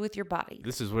you do with your body.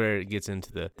 This is where it gets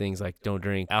into the things like don't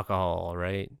drink alcohol,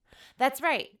 right? That's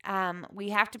right. We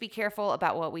have to be careful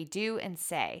about what we do and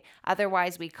say.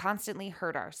 Otherwise, we constantly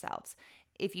hurt ourselves.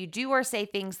 If you do or say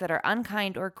things that are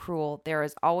unkind or cruel, there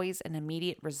is always an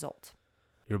immediate result.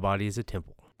 Your body is a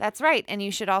temple. That's right. And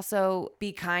you should also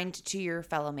be kind to your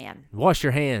fellow man. Wash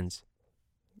your hands.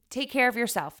 Take care of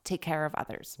yourself. Take care of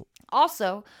others.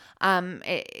 Also,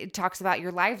 it talks about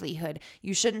your livelihood.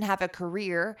 You shouldn't have a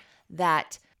career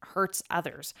that hurts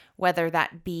others, whether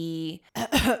that be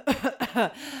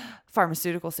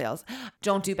pharmaceutical sales.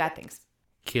 Don't do bad things.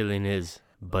 Killing is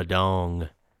badong.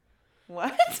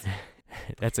 What?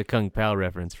 That's a Kung Pao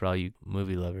reference for all you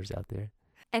movie lovers out there.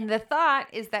 And the thought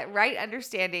is that right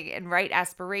understanding and right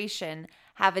aspiration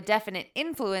have a definite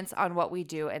influence on what we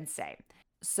do and say.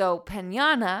 So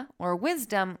Panyana, or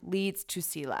wisdom, leads to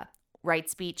Sila, right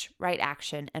speech, right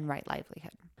action, and right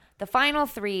livelihood. The final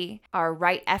 3 are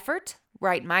right effort,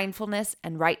 right mindfulness,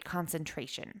 and right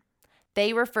concentration.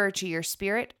 They refer to your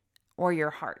spirit or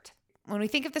your heart. When we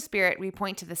think of the spirit, we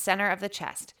point to the center of the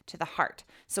chest, to the heart.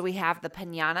 So we have the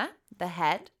Panyana, the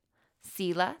head,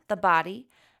 Sila, the body,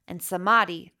 and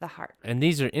samadhi, the heart. And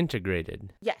these are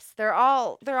integrated. Yes, they're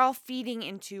all feeding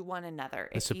into one another.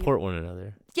 They support one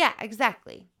another. Yeah,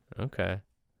 exactly. Okay.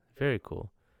 Very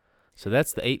cool. So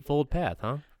that's the Eightfold Path,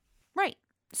 huh? Right.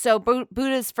 So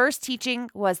Buddha's first teaching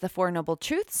was the Four Noble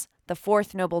Truths. The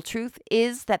fourth noble truth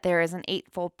is that there is an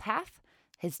eightfold path.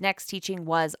 His next teaching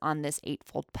was on this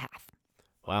eightfold path.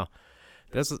 Wow.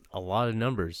 That's a lot of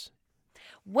numbers.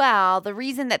 Well, the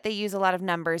reason that they use a lot of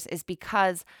numbers is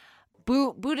because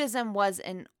Buddhism was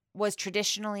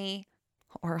traditionally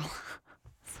oral.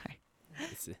 Sorry.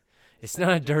 It's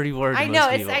not a dirty word. I know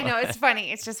it's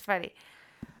funny. It's just funny.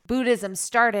 Buddhism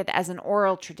started as an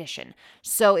oral tradition.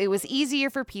 So it was easier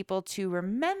for people to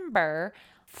remember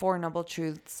Four Noble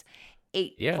Truths,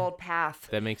 Eightfold Path.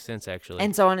 That makes sense, actually.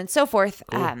 And so on and so forth.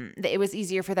 Cool. It was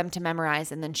easier for them to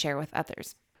memorize and then share with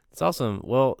others. It's awesome.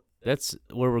 Well, that's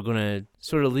where we're going to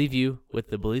sort of leave you with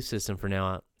the belief system for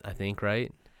now, I think,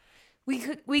 right? We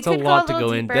could it's go a lot a to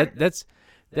go deeper. in.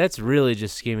 That's really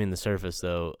just skimming the surface,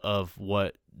 though, of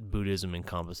what Buddhism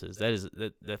encompasses.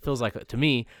 That feels like, to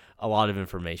me, a lot of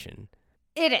information.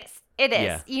 It is. It is.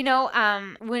 Yeah. You know,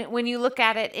 when you look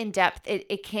at it in depth,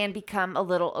 it can become a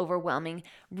little overwhelming.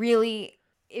 Really,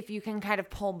 if you can kind of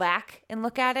pull back and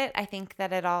look at it, I think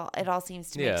that it all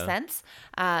seems to make sense.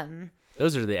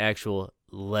 Those are the actual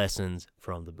lessons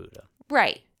from the Buddha.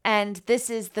 Right. And this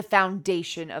is the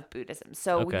foundation of Buddhism.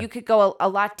 So you could go a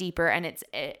lot deeper, and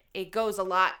it goes a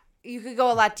lot. You could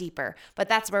go a lot deeper, but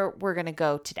that's where we're going to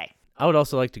go today. I would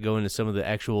also like to go into some of the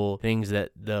actual things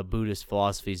that the Buddhist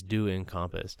philosophies do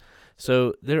encompass.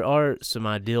 So there are some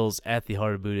ideals at the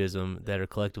heart of Buddhism that are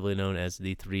collectively known as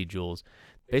the Three Jewels.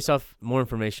 Based off more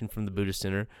information from the Buddhist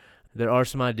Center, there are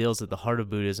some ideals at the heart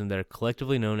of Buddhism that are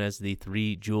collectively known as the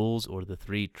Three Jewels or the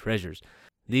Three Treasures.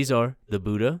 These are the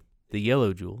Buddha, the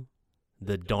yellow jewel,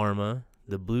 the Dharma,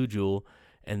 the blue jewel,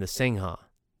 and the Sangha,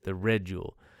 the red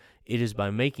jewel. It is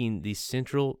by making these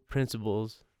central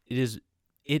principles, it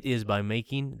is by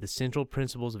making the central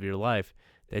principles of your life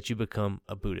that you become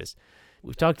a Buddhist.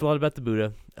 We've talked a lot about the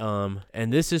Buddha,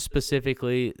 and this is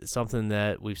specifically something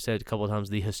that we've said a couple of times,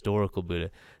 the historical Buddha.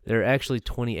 There are actually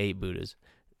 28 Buddhas.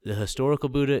 The historical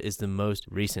Buddha is the most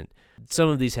recent. Some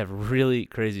of these have really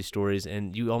crazy stories,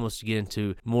 and you almost get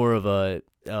into more of a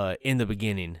in the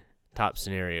beginning top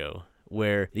scenario,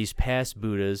 where these past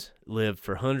Buddhas lived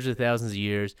for hundreds of thousands of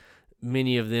years.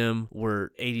 Many of them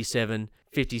were 87,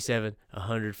 57,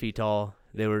 100 feet tall.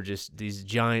 They were just these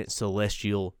giant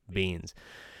celestial beings.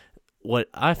 What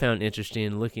I found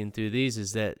interesting looking through these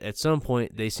is that at some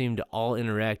point they seem to all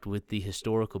interact with the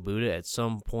historical Buddha at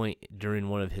some point during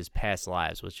one of his past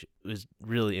lives, which was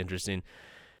really interesting.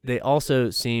 They also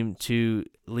seem to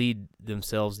lead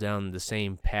themselves down the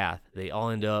same path. They all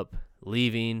end up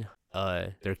leaving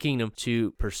their kingdom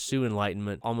to pursue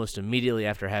enlightenment almost immediately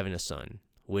after having a son,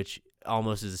 which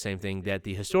almost is the same thing that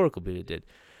the historical Buddha did.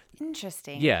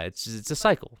 Interesting. Yeah, it's a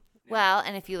cycle. Well,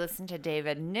 and if you listen to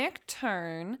David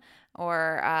Nichtern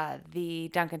or the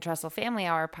Duncan Trussell Family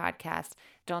Hour podcast,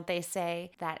 don't they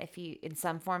say that in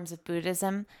some forms of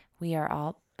Buddhism, we are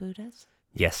all Buddhas?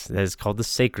 Yes, that is called the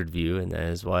sacred view, and that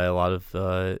is why why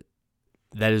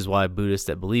Buddhists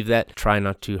that believe that try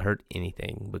not to hurt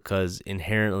anything, because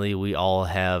inherently we all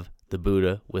have the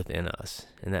Buddha within us,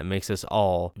 and that makes us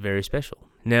all very special.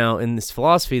 Now, in this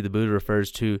philosophy, the Buddha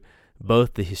refers to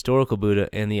both the historical Buddha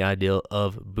and the ideal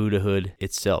of Buddhahood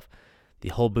itself. The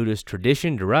whole Buddhist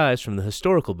tradition derives from the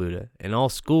historical Buddha, and all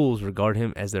schools regard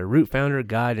him as their root founder,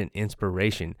 guide, and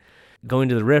inspiration. Going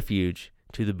to the refuge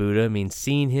to the Buddha means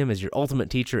seeing him as your ultimate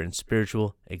teacher and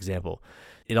spiritual example.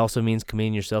 It also means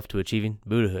committing yourself to achieving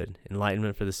Buddhahood,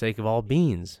 enlightenment for the sake of all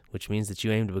beings, which means that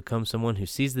you aim to become someone who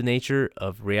sees the nature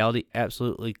of reality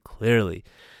absolutely clearly.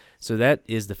 So that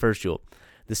is the first jewel.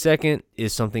 The second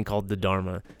is something called the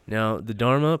Dharma. Now, the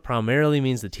Dharma primarily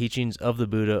means the teachings of the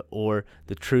Buddha or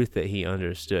the truth that he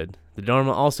understood. The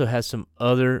Dharma also has some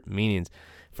other meanings.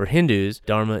 For Hindus,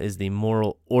 Dharma is the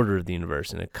moral order of the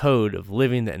universe and a code of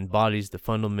living that embodies the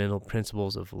fundamental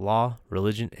principles of law,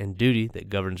 religion, and duty that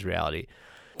governs reality.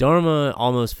 Dharma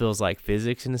almost feels like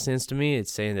physics in a sense to me.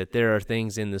 It's saying that there are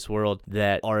things in this world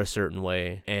that are a certain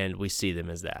way, and we see them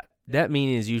as that. That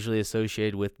meaning is usually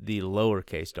associated with the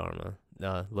lowercase Dharma.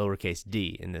 Lowercase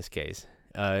d in this case.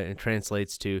 It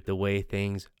translates to the way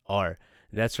things are.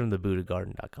 That's from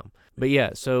thebuddhagarden.com. But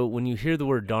yeah, so when you hear the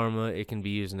word Dharma, it can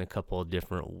be used in a couple of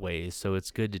different ways, so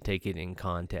it's good to take it in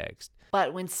context.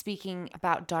 But when speaking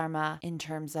about Dharma in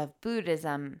terms of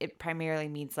Buddhism, it primarily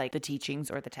means like the teachings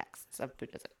or the texts of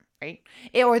Buddhism, right?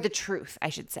 Or the truth, I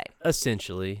should say.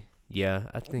 Essentially, Yeah,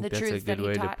 I think The that's a truths that good he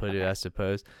way to taught? put it, Okay. I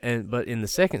suppose. But in the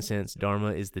second sense,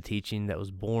 Dharma is the teaching that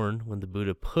was born when the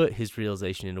Buddha put his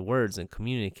realization into words and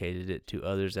communicated it to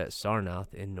others at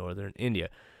Sarnath in northern India.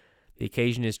 The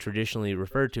occasion is traditionally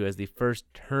referred to as the first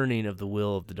turning of the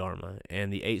wheel of the Dharma,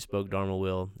 and the eight-spoke Dharma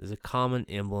wheel is a common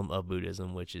emblem of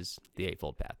Buddhism, which is the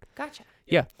Eightfold Path. Gotcha.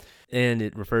 Yeah, and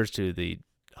it refers to the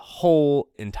whole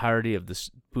entirety of the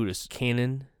Buddhist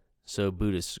canon, so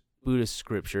Buddhist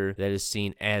scripture that is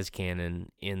seen as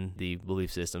canon in the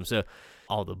belief system. So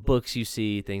all the books you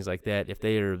see, things like that, if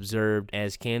they are observed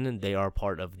as canon, they are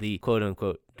part of the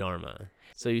quote-unquote Dharma.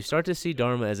 So you start to see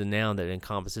Dharma as a noun that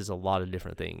encompasses a lot of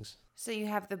different things. So you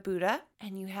have the Buddha,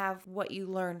 and you have what you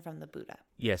learn from the Buddha.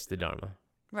 Yes, the Dharma.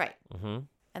 Right. Mm-hmm.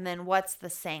 And then what's the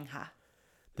Sangha?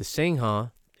 The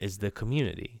Sangha is the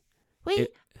community. We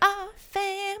are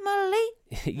family.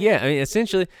 Yeah, I mean,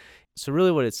 essentially, so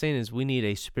really what it's saying is we need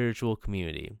a spiritual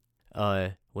community.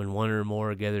 When one or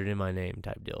more are gathered in my name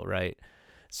type deal, right?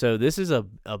 So this is a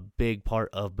big part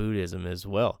of Buddhism as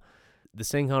well. The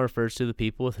Sangha refers to the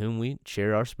people with whom we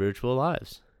share our spiritual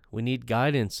lives. We need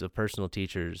guidance of personal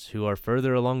teachers who are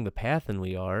further along the path than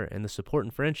we are, and the support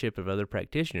and friendship of other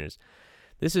practitioners.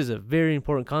 This is a very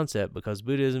important concept because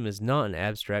Buddhism is not an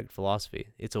abstract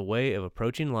philosophy. It's a way of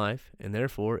approaching life, and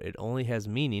therefore it only has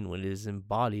meaning when it is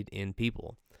embodied in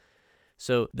people.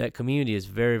 So that community is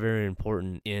very, very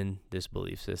important in this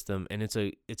belief system, and it's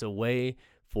a way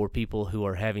for people who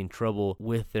are having trouble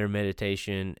with their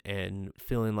meditation and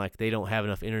feeling like they don't have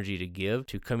enough energy to give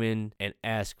to come in and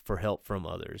ask for help from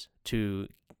others to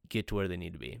get to where they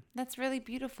need to be. That's really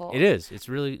beautiful. It is. It's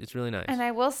really nice. And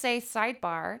I will say,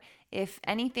 sidebar, if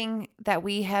anything that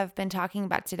we have been talking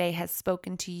about today has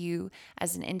spoken to you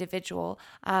as an individual,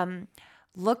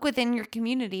 look within your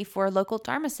community for local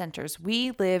Dharma centers.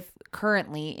 We live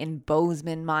currently in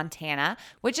Bozeman, Montana,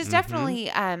 which is definitely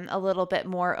a little bit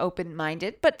more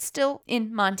open-minded, but still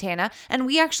in Montana. And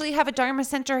we actually have a Dharma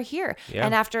center here. Yeah.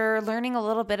 And after learning a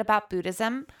little bit about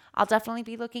Buddhism, I'll definitely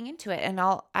be looking into it. And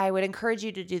I would encourage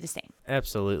you to do the same.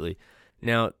 Absolutely.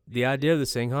 Now, the idea of the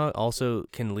Sangha also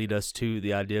can lead us to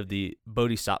the idea of the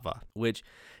Bodhisattva, which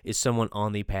is someone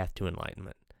on the path to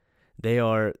enlightenment. There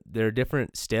are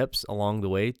different steps along the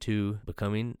way to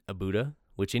becoming a Buddha,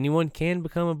 which anyone can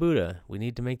become a Buddha. We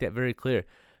need to make that very clear.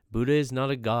 Buddha is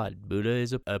not a god. Buddha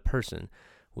is a person.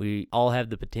 We all have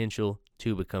the potential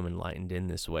to become enlightened in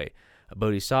this way. A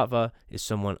Bodhisattva is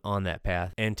someone on that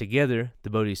path. And together, the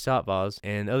Bodhisattvas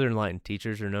and other enlightened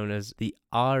teachers are known as the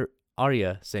Arya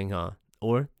Sangha,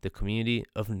 or the community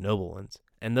of noble ones.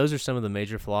 And those are some of the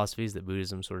major philosophies that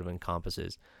Buddhism sort of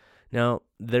encompasses. Now,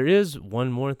 there is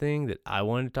one more thing that I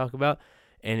wanted to talk about,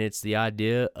 and it's the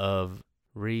idea of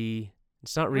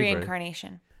it's not rebirth.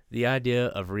 Reincarnation. The idea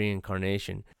of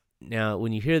reincarnation. Now,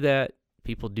 when you hear that,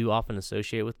 people do often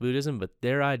associate with Buddhism, but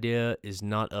their idea is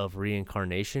not of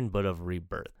reincarnation, but of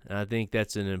rebirth. And I think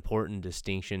that's an important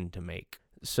distinction to make.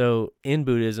 So, in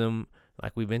Buddhism,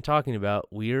 like we've been talking about,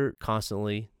 we're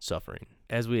constantly suffering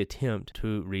as we attempt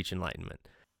to reach enlightenment.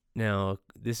 Now,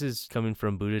 this is coming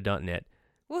from Buddha.net.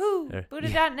 Woohoo!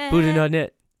 Buddha.net.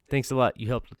 Buddha.net. Thanks a lot. You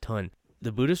helped a ton.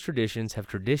 The Buddhist traditions have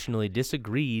traditionally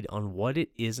disagreed on what it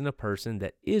is in a person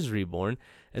that is reborn,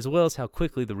 as well as how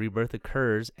quickly the rebirth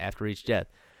occurs after each death.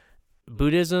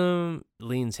 Buddhism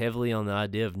leans heavily on the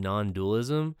idea of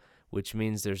non-dualism, which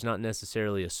means there's not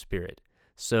necessarily a spirit.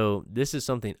 So this is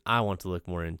something I want to look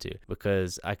more into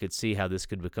because I could see how this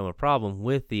could become a problem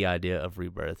with the idea of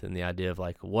rebirth and the idea of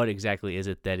like what exactly is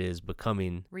it that is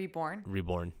becoming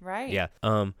reborn. Right. Yeah.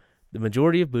 The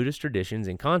majority of Buddhist traditions,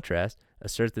 in contrast,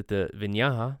 assert that the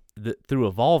Vinaya, through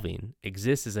evolving,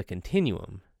 exists as a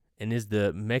continuum and is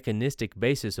the mechanistic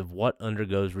basis of what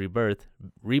undergoes rebirth,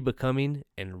 rebecoming,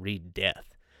 and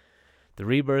re-death. The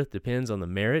rebirth depends on the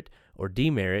merit or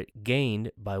demerit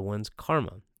gained by one's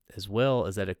karma, as well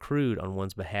as that accrued on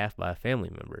one's behalf by a family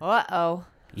member. Uh-oh.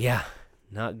 Yeah,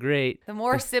 not great. The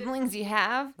more siblings you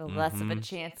have, the less of a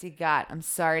chance you got. I'm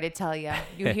sorry to tell you.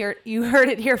 You heard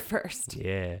it here first.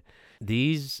 Yeah.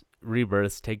 These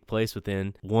rebirths take place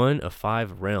within one of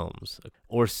 5 realms,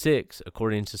 or 6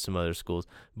 according to some other schools.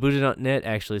 Buddha.net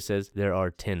actually says there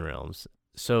are 10 realms.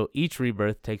 So each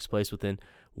rebirth takes place within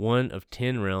one of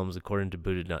 10 realms according to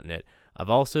Buddha.net.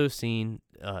 I've also seen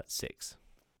 6.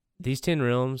 These 10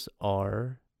 realms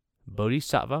are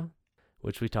Bodhisattva,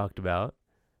 which we talked about,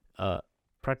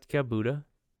 Pratyeka Buddha,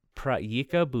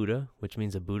 which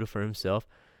means a Buddha for himself,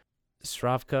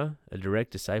 Sravaka, a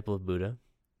direct disciple of Buddha,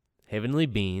 heavenly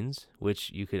beings,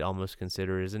 which you could almost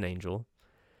consider as an angel,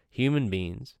 human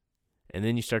beings, and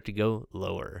then you start to go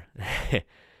lower.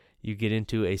 You get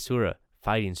into Asura,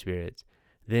 fighting spirits,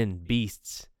 then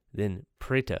beasts, then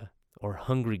preta, or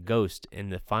hungry ghost,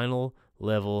 and the final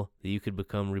level that you could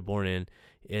become reborn in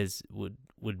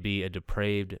would be a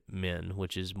depraved men,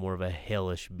 which is more of a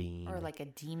hellish being. Or like a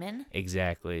demon.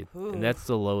 Exactly. Ooh. And that's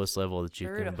the lowest level that you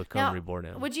Brutal. can become Now, reborn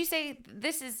in. Would you say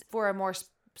this is for a more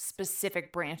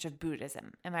specific branch of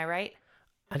Buddhism? Am I right?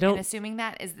 I don't. In assuming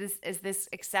that is this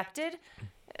accepted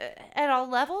at all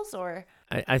levels, or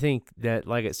I think that,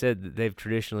 like I said, they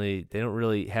don't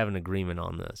really have an agreement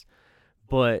on this,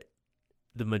 but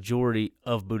the majority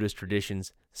of Buddhist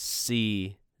traditions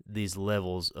see these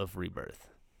levels of rebirth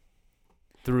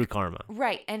through karma.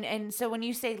 right? And so when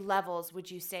you say levels, would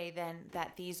you say then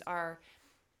that these are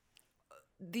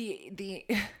the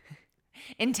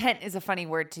intent is a funny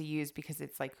word to use because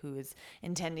it's like who is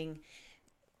intending,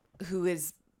 who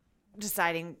is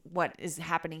deciding what is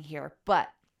happening here, but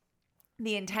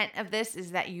the intent of this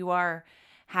is that you are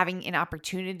having an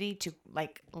opportunity to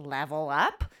like level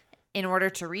up in order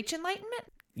to reach enlightenment.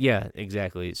 Yeah,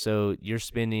 exactly. So you're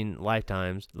spending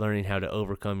lifetimes learning how to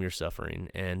overcome your suffering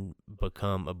and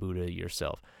become a Buddha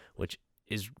yourself, which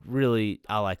is really,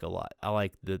 I like a lot. I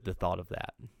like the thought of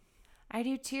that. I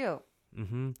do too.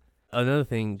 Mm-hmm. Another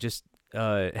thing, just we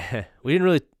didn't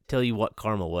really tell you what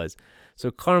karma was.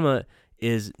 So karma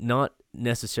is not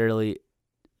necessarily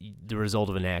the result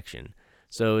of an action.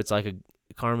 So it's like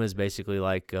karma is basically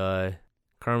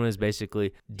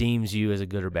deems you as a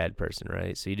good or bad person,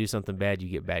 right? So you do something bad, you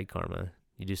get bad karma.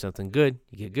 You do something good,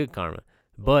 you get good karma.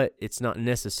 But it's not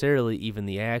necessarily even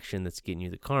the action that's getting you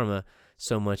the karma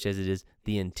so much as it is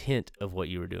the intent of what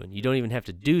you were doing. You don't even have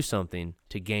to do something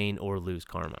to gain or lose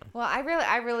karma. Well,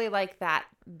 I really like that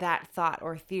thought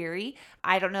or theory.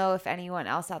 I don't know if anyone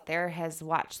else out there has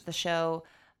watched the show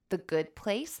The Good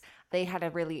Place. They had a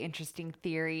really interesting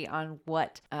theory on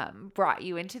what brought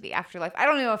you into the afterlife. I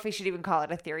don't know if we should even call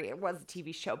it a theory. It was a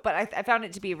TV show, but I found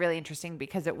it to be really interesting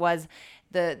because it was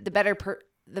the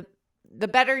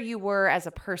better you were as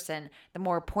a person, the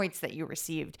more points that you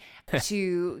received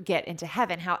to get into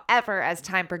heaven. However, as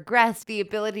time progressed, the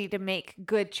ability to make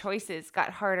good choices got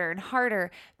harder and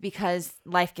harder because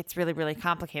life gets really, really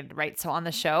complicated, right? So on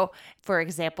the show, for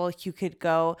example, you could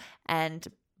go and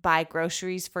buy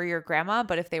groceries for your grandma,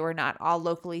 but if they were not all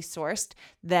locally sourced,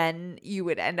 then you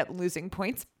would end up losing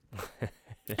points.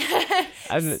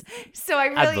 So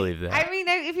I believe that. I mean,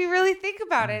 if you really think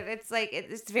about it, it's like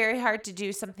it's very hard to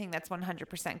do something that's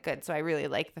 100% good. So I really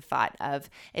like the thought of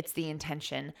it's the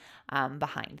intention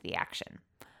behind the action.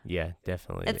 Yeah,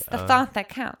 definitely. It's the thought that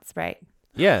counts, right?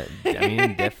 Yeah, I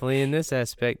mean, definitely in this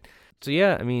aspect. So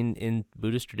yeah, I mean, in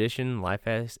Buddhist tradition, life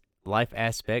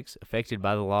aspects affected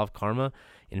by the law of karma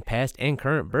in past and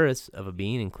current births of a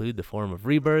being include the form of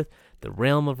rebirth, the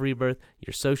realm of rebirth,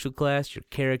 your social class, your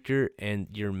character, and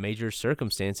your major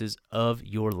circumstances of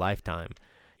your lifetime.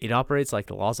 It operates like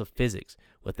the laws of physics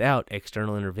without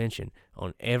external intervention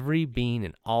on every being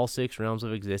in all 6 realms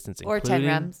of existence, or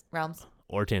 10 realms.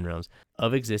 Or 10 realms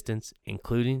of existence,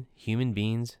 including human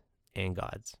beings and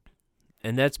gods.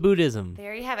 And that's Buddhism.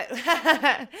 There you have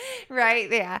it. Right?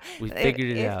 Yeah. We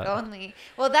figured it out. Only.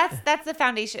 Well, that's the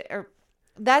foundation, or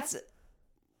that's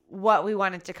what we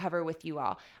wanted to cover with you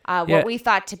all. What we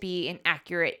thought to be an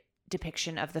accurate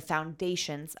depiction of the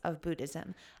foundations of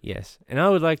Buddhism. Yes. And I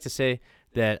would like to say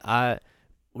that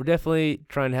we're definitely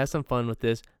trying to have some fun with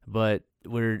this, but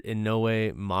we're in no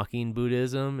way mocking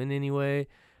Buddhism in any way.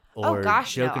 Or oh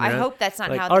gosh, no! I hope that's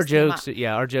not how our this jokes. came up.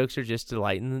 Yeah, our jokes are just to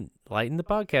lighten the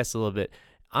podcast a little bit.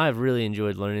 I've really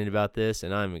enjoyed learning about this,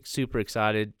 and I'm super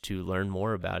excited to learn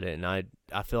more about it. And I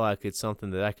feel like it's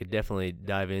something that I could definitely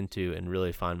dive into and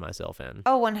really find myself in.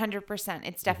 Oh, 100%.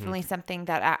 It's definitely something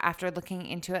that after looking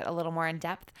into it a little more in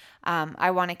depth,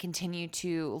 I want to continue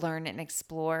to learn and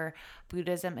explore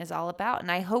Buddhism is all about.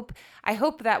 And I hope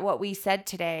that what we said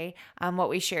today, what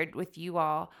we shared with you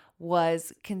all,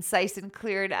 was concise and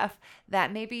clear enough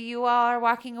that maybe you all are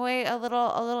walking away a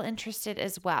little interested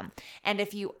as well. And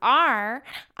if you are,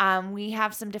 we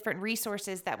have some different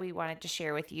resources that we wanted to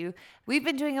share with you. We've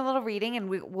been doing a little reading, and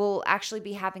we'll actually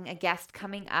be having a guest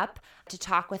coming up to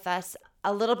talk with us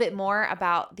a little bit more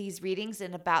about these readings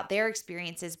and about their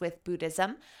experiences with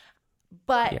Buddhism.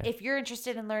 But if you're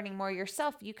interested in learning more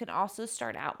yourself, you can also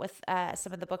start out with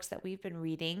some of the books that we've been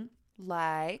reading,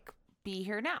 like Be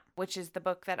Here Now, which is the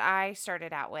book that I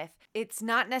started out with. It's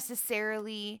not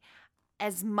necessarily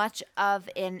as much of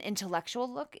an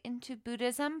intellectual look into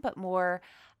Buddhism, but more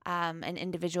an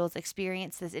individual's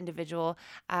experience. This individual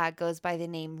goes by the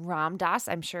name Ram Dass.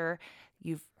 I'm sure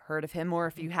you've heard of him, or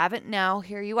if you haven't, now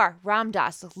here you are. Ram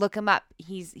Dass, look him up.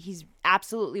 He's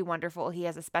absolutely wonderful. He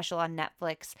has a special on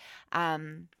Netflix.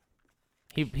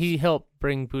 He helped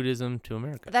bring Buddhism to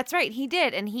America. That's right. He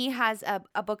did. And he has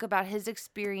a book about his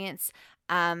experience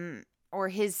or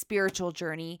his spiritual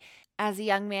journey as a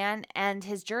young man and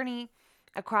his journey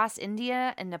across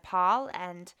India and Nepal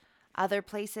and other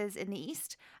places in the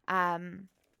East.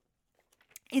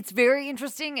 It's very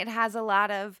interesting. It has a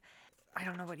lot of, I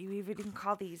don't know what you even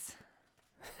call these.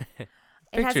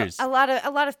 It Pictures. has a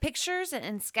lot of pictures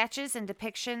and sketches and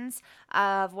depictions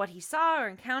of what he saw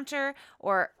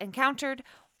or encountered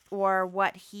or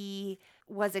what he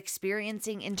was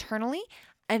experiencing internally.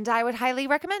 And I would highly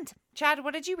recommend. Chad,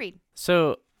 what did you read?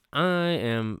 So I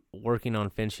am working on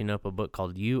finishing up a book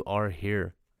called You Are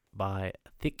Here by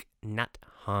Thich Nhat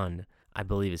Hanh, I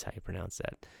believe is how you pronounce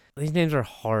that. These names are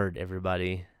hard,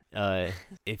 everybody.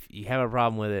 If you have a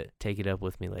problem with it, take it up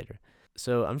with me later.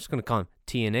 So I'm just going to call him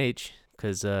T&H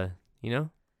because, you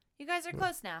know. You guys are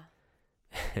close now.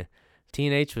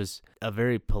 T&H was a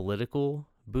very political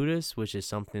Buddhist, which is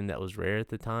something that was rare at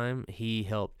the time. He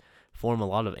helped form a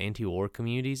lot of anti-war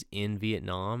communities in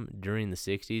Vietnam during the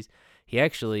 60s. He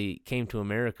actually came to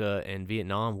America and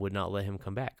Vietnam would not let him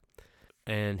come back.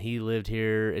 And he lived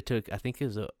here. It took, I think it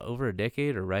was over a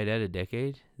decade or right at a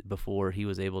decade before he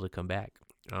was able to come back.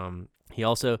 He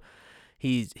also,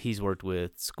 he's worked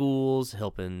with schools,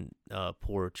 helping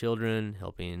poor children,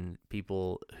 helping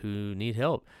people who need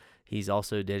help. He's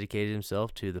also dedicated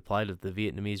himself to the plight of the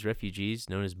Vietnamese refugees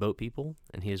known as boat people,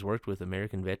 and he has worked with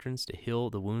American veterans to heal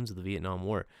the wounds of the Vietnam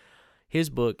War. His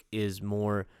book is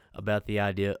more about the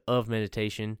idea of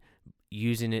meditation,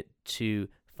 using it to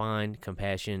find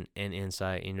compassion and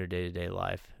insight in your day-to-day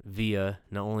life via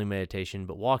not only meditation,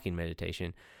 but walking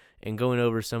meditation, and going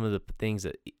over some of the things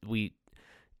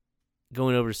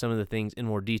in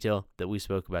more detail that we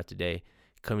spoke about today,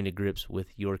 coming to grips with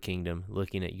your kingdom,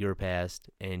 looking at your past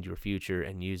and your future,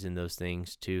 and using those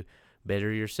things to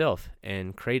better yourself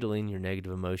and cradling your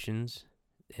negative emotions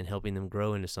and helping them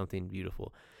grow into something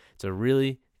beautiful. It's a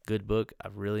really good book.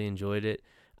 I've really enjoyed it.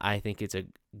 I think it's a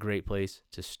great place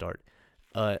to start.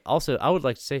 Also, I would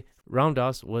like to say Ram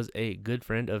Dass was a good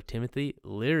friend of Timothy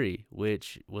Leary,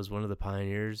 which was one of the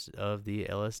pioneers of the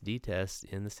LSD test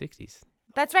in the 60s.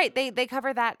 That's right. They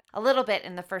cover that a little bit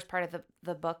in the first part of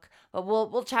the book, but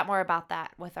we'll chat more about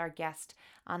that with our guest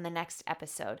on the next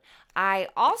episode. I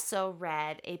also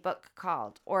read a book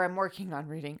called, or I'm working on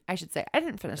reading, I should say. I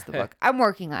didn't finish the book. I'm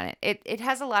working on it. It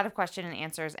has a lot of question and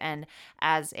answers, and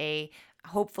as a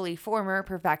hopefully former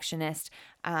perfectionist,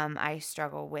 I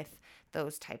struggle with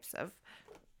those types of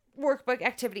workbook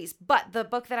activities. But the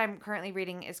book that I'm currently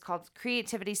reading is called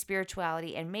Creativity,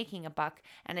 Spirituality, and Making a Buck,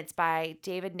 and it's by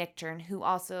David Nichtern, who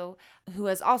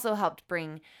has also helped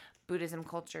bring Buddhism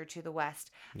culture to the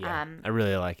West. Yeah, I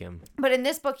really like him. But in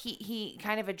this book, he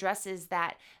kind of addresses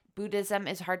that Buddhism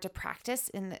is hard to practice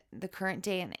in the current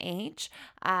day and age.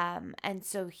 And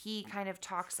so he kind of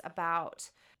talks about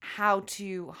how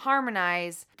to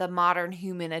harmonize the modern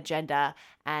human agenda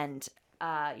and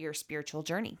your spiritual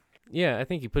journey. Yeah, I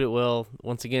think you put it well.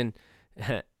 Once again,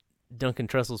 Duncan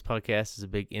Trussell's podcast is a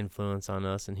big influence on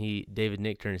us, and David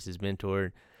Nichtern is his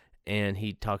mentor, and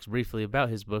he talks briefly about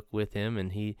his book with him,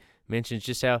 and he mentions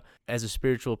just how, as a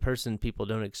spiritual person, people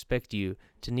don't expect you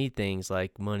to need things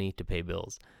like money to pay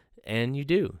bills, and you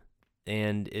do.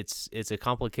 And it's a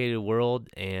complicated world,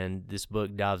 and this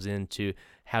book dives into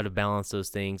how to balance those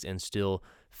things and still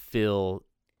feel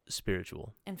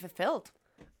spiritual. And fulfilled.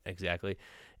 Exactly.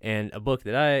 And a book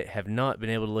that I have not been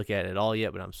able to look at all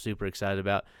yet, but I'm super excited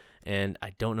about, and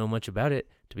I don't know much about it,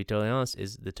 to be totally honest,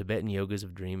 is The Tibetan Yogas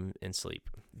of Dream and Sleep.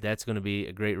 That's going to be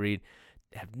a great read.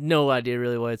 I have no idea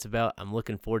really what it's about. I'm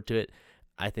looking forward to it.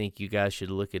 I think you guys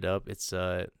should look it up.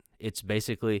 It's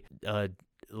basically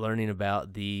learning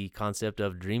about the concept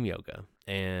of dream yoga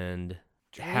and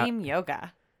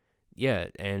yoga. Yeah,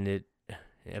 and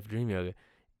dream yoga.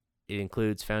 It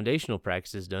includes foundational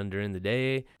practices done during the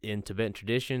day. In Tibetan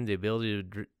tradition, the ability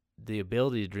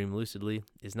to dream lucidly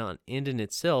is not an end in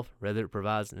itself. Rather, it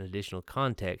provides an additional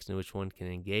context in which one can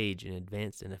engage in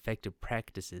advanced and effective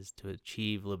practices to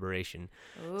achieve liberation.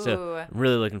 Ooh. So I'm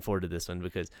really looking forward to this one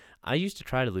because I used to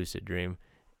try to lucid dream,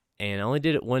 and I only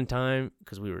did it one time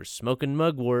because we were smoking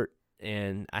mugwort,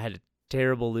 and I had a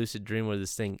terrible lucid dream where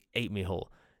this thing ate me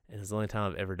whole. And it's the only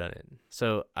time I've ever done it.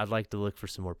 So I'd like to look for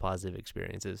some more positive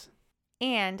experiences.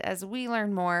 And as we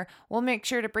learn more, we'll make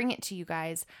sure to bring it to you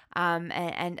guys and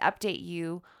update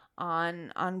you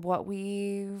on what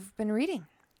we've been reading.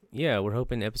 Yeah, we're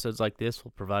hoping episodes like this will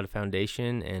provide a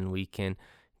foundation and we can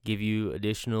give you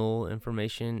additional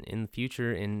information in the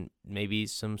future in maybe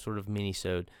some sort of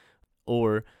mini-sode.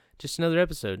 Or just another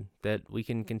episode that we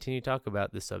can continue to talk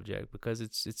about this subject,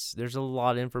 because there's a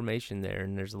lot of information there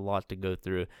and there's a lot to go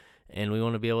through, and we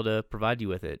want to be able to provide you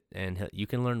with it, and you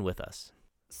can learn with us.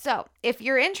 So if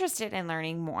you're interested in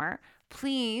learning more,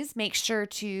 please make sure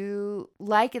to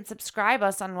like and subscribe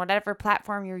us on whatever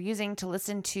platform you're using to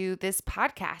listen to this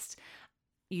podcast.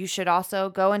 You should also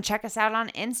go and check us out on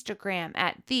Instagram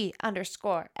at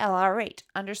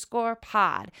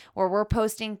 _LR8_pod, where we're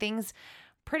posting things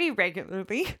pretty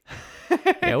regularly.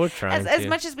 Yeah, we're trying as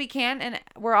much as we can. And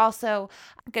we're also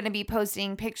going to be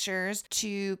posting pictures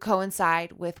to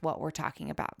coincide with what we're talking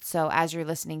about. So as you're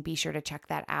listening, be sure to check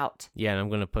that out. Yeah, and I'm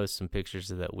going to post some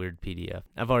pictures of that weird PDF.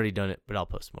 I've already done it, but I'll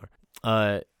post more.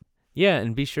 Yeah,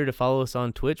 and be sure to follow us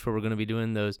on Twitch, where we're going to be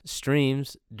doing those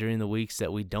streams during the weeks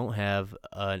that we don't have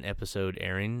an episode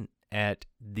airing at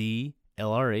the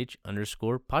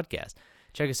LRH_podcast.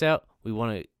 Check us out. We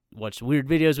want to watch weird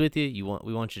videos with you.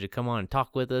 We want you to come on and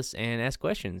talk with us and ask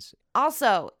questions.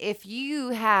 Also, if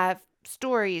you have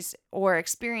stories or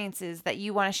experiences that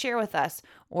you want to share with us,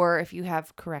 or if you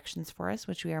have corrections for us,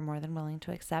 which we are more than willing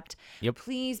to accept,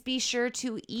 please be sure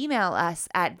to email us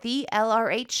at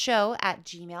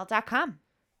thelrhshow@gmail.com.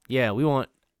 Yeah, we want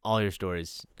all your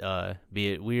stories,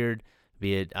 be it weird,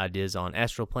 be it ideas on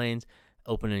astral planes,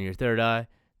 opening your third eye,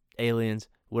 aliens,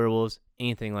 werewolves,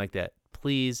 anything like that.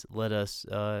 Please let us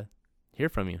hear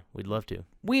from you. We'd love to.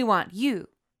 We want you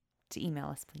to email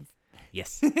us, please.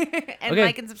 Yes. And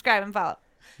like and subscribe and follow.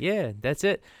 Yeah, that's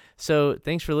it. So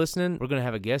thanks for listening. We're going to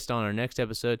have a guest on our next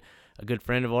episode, a good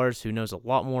friend of ours who knows a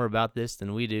lot more about this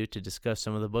than we do, to discuss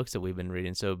some of the books that we've been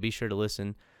reading. So be sure to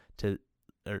listen to,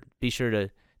 or be sure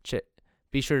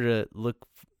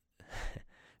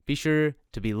to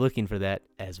be looking for that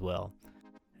as well.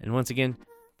 And once again,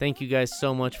 thank you guys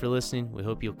so much for listening. We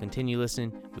hope you'll continue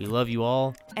listening. We love you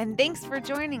all. And thanks for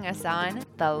joining us on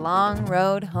The Long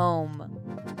Road Home.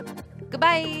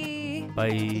 Goodbye.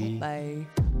 Bye. Bye.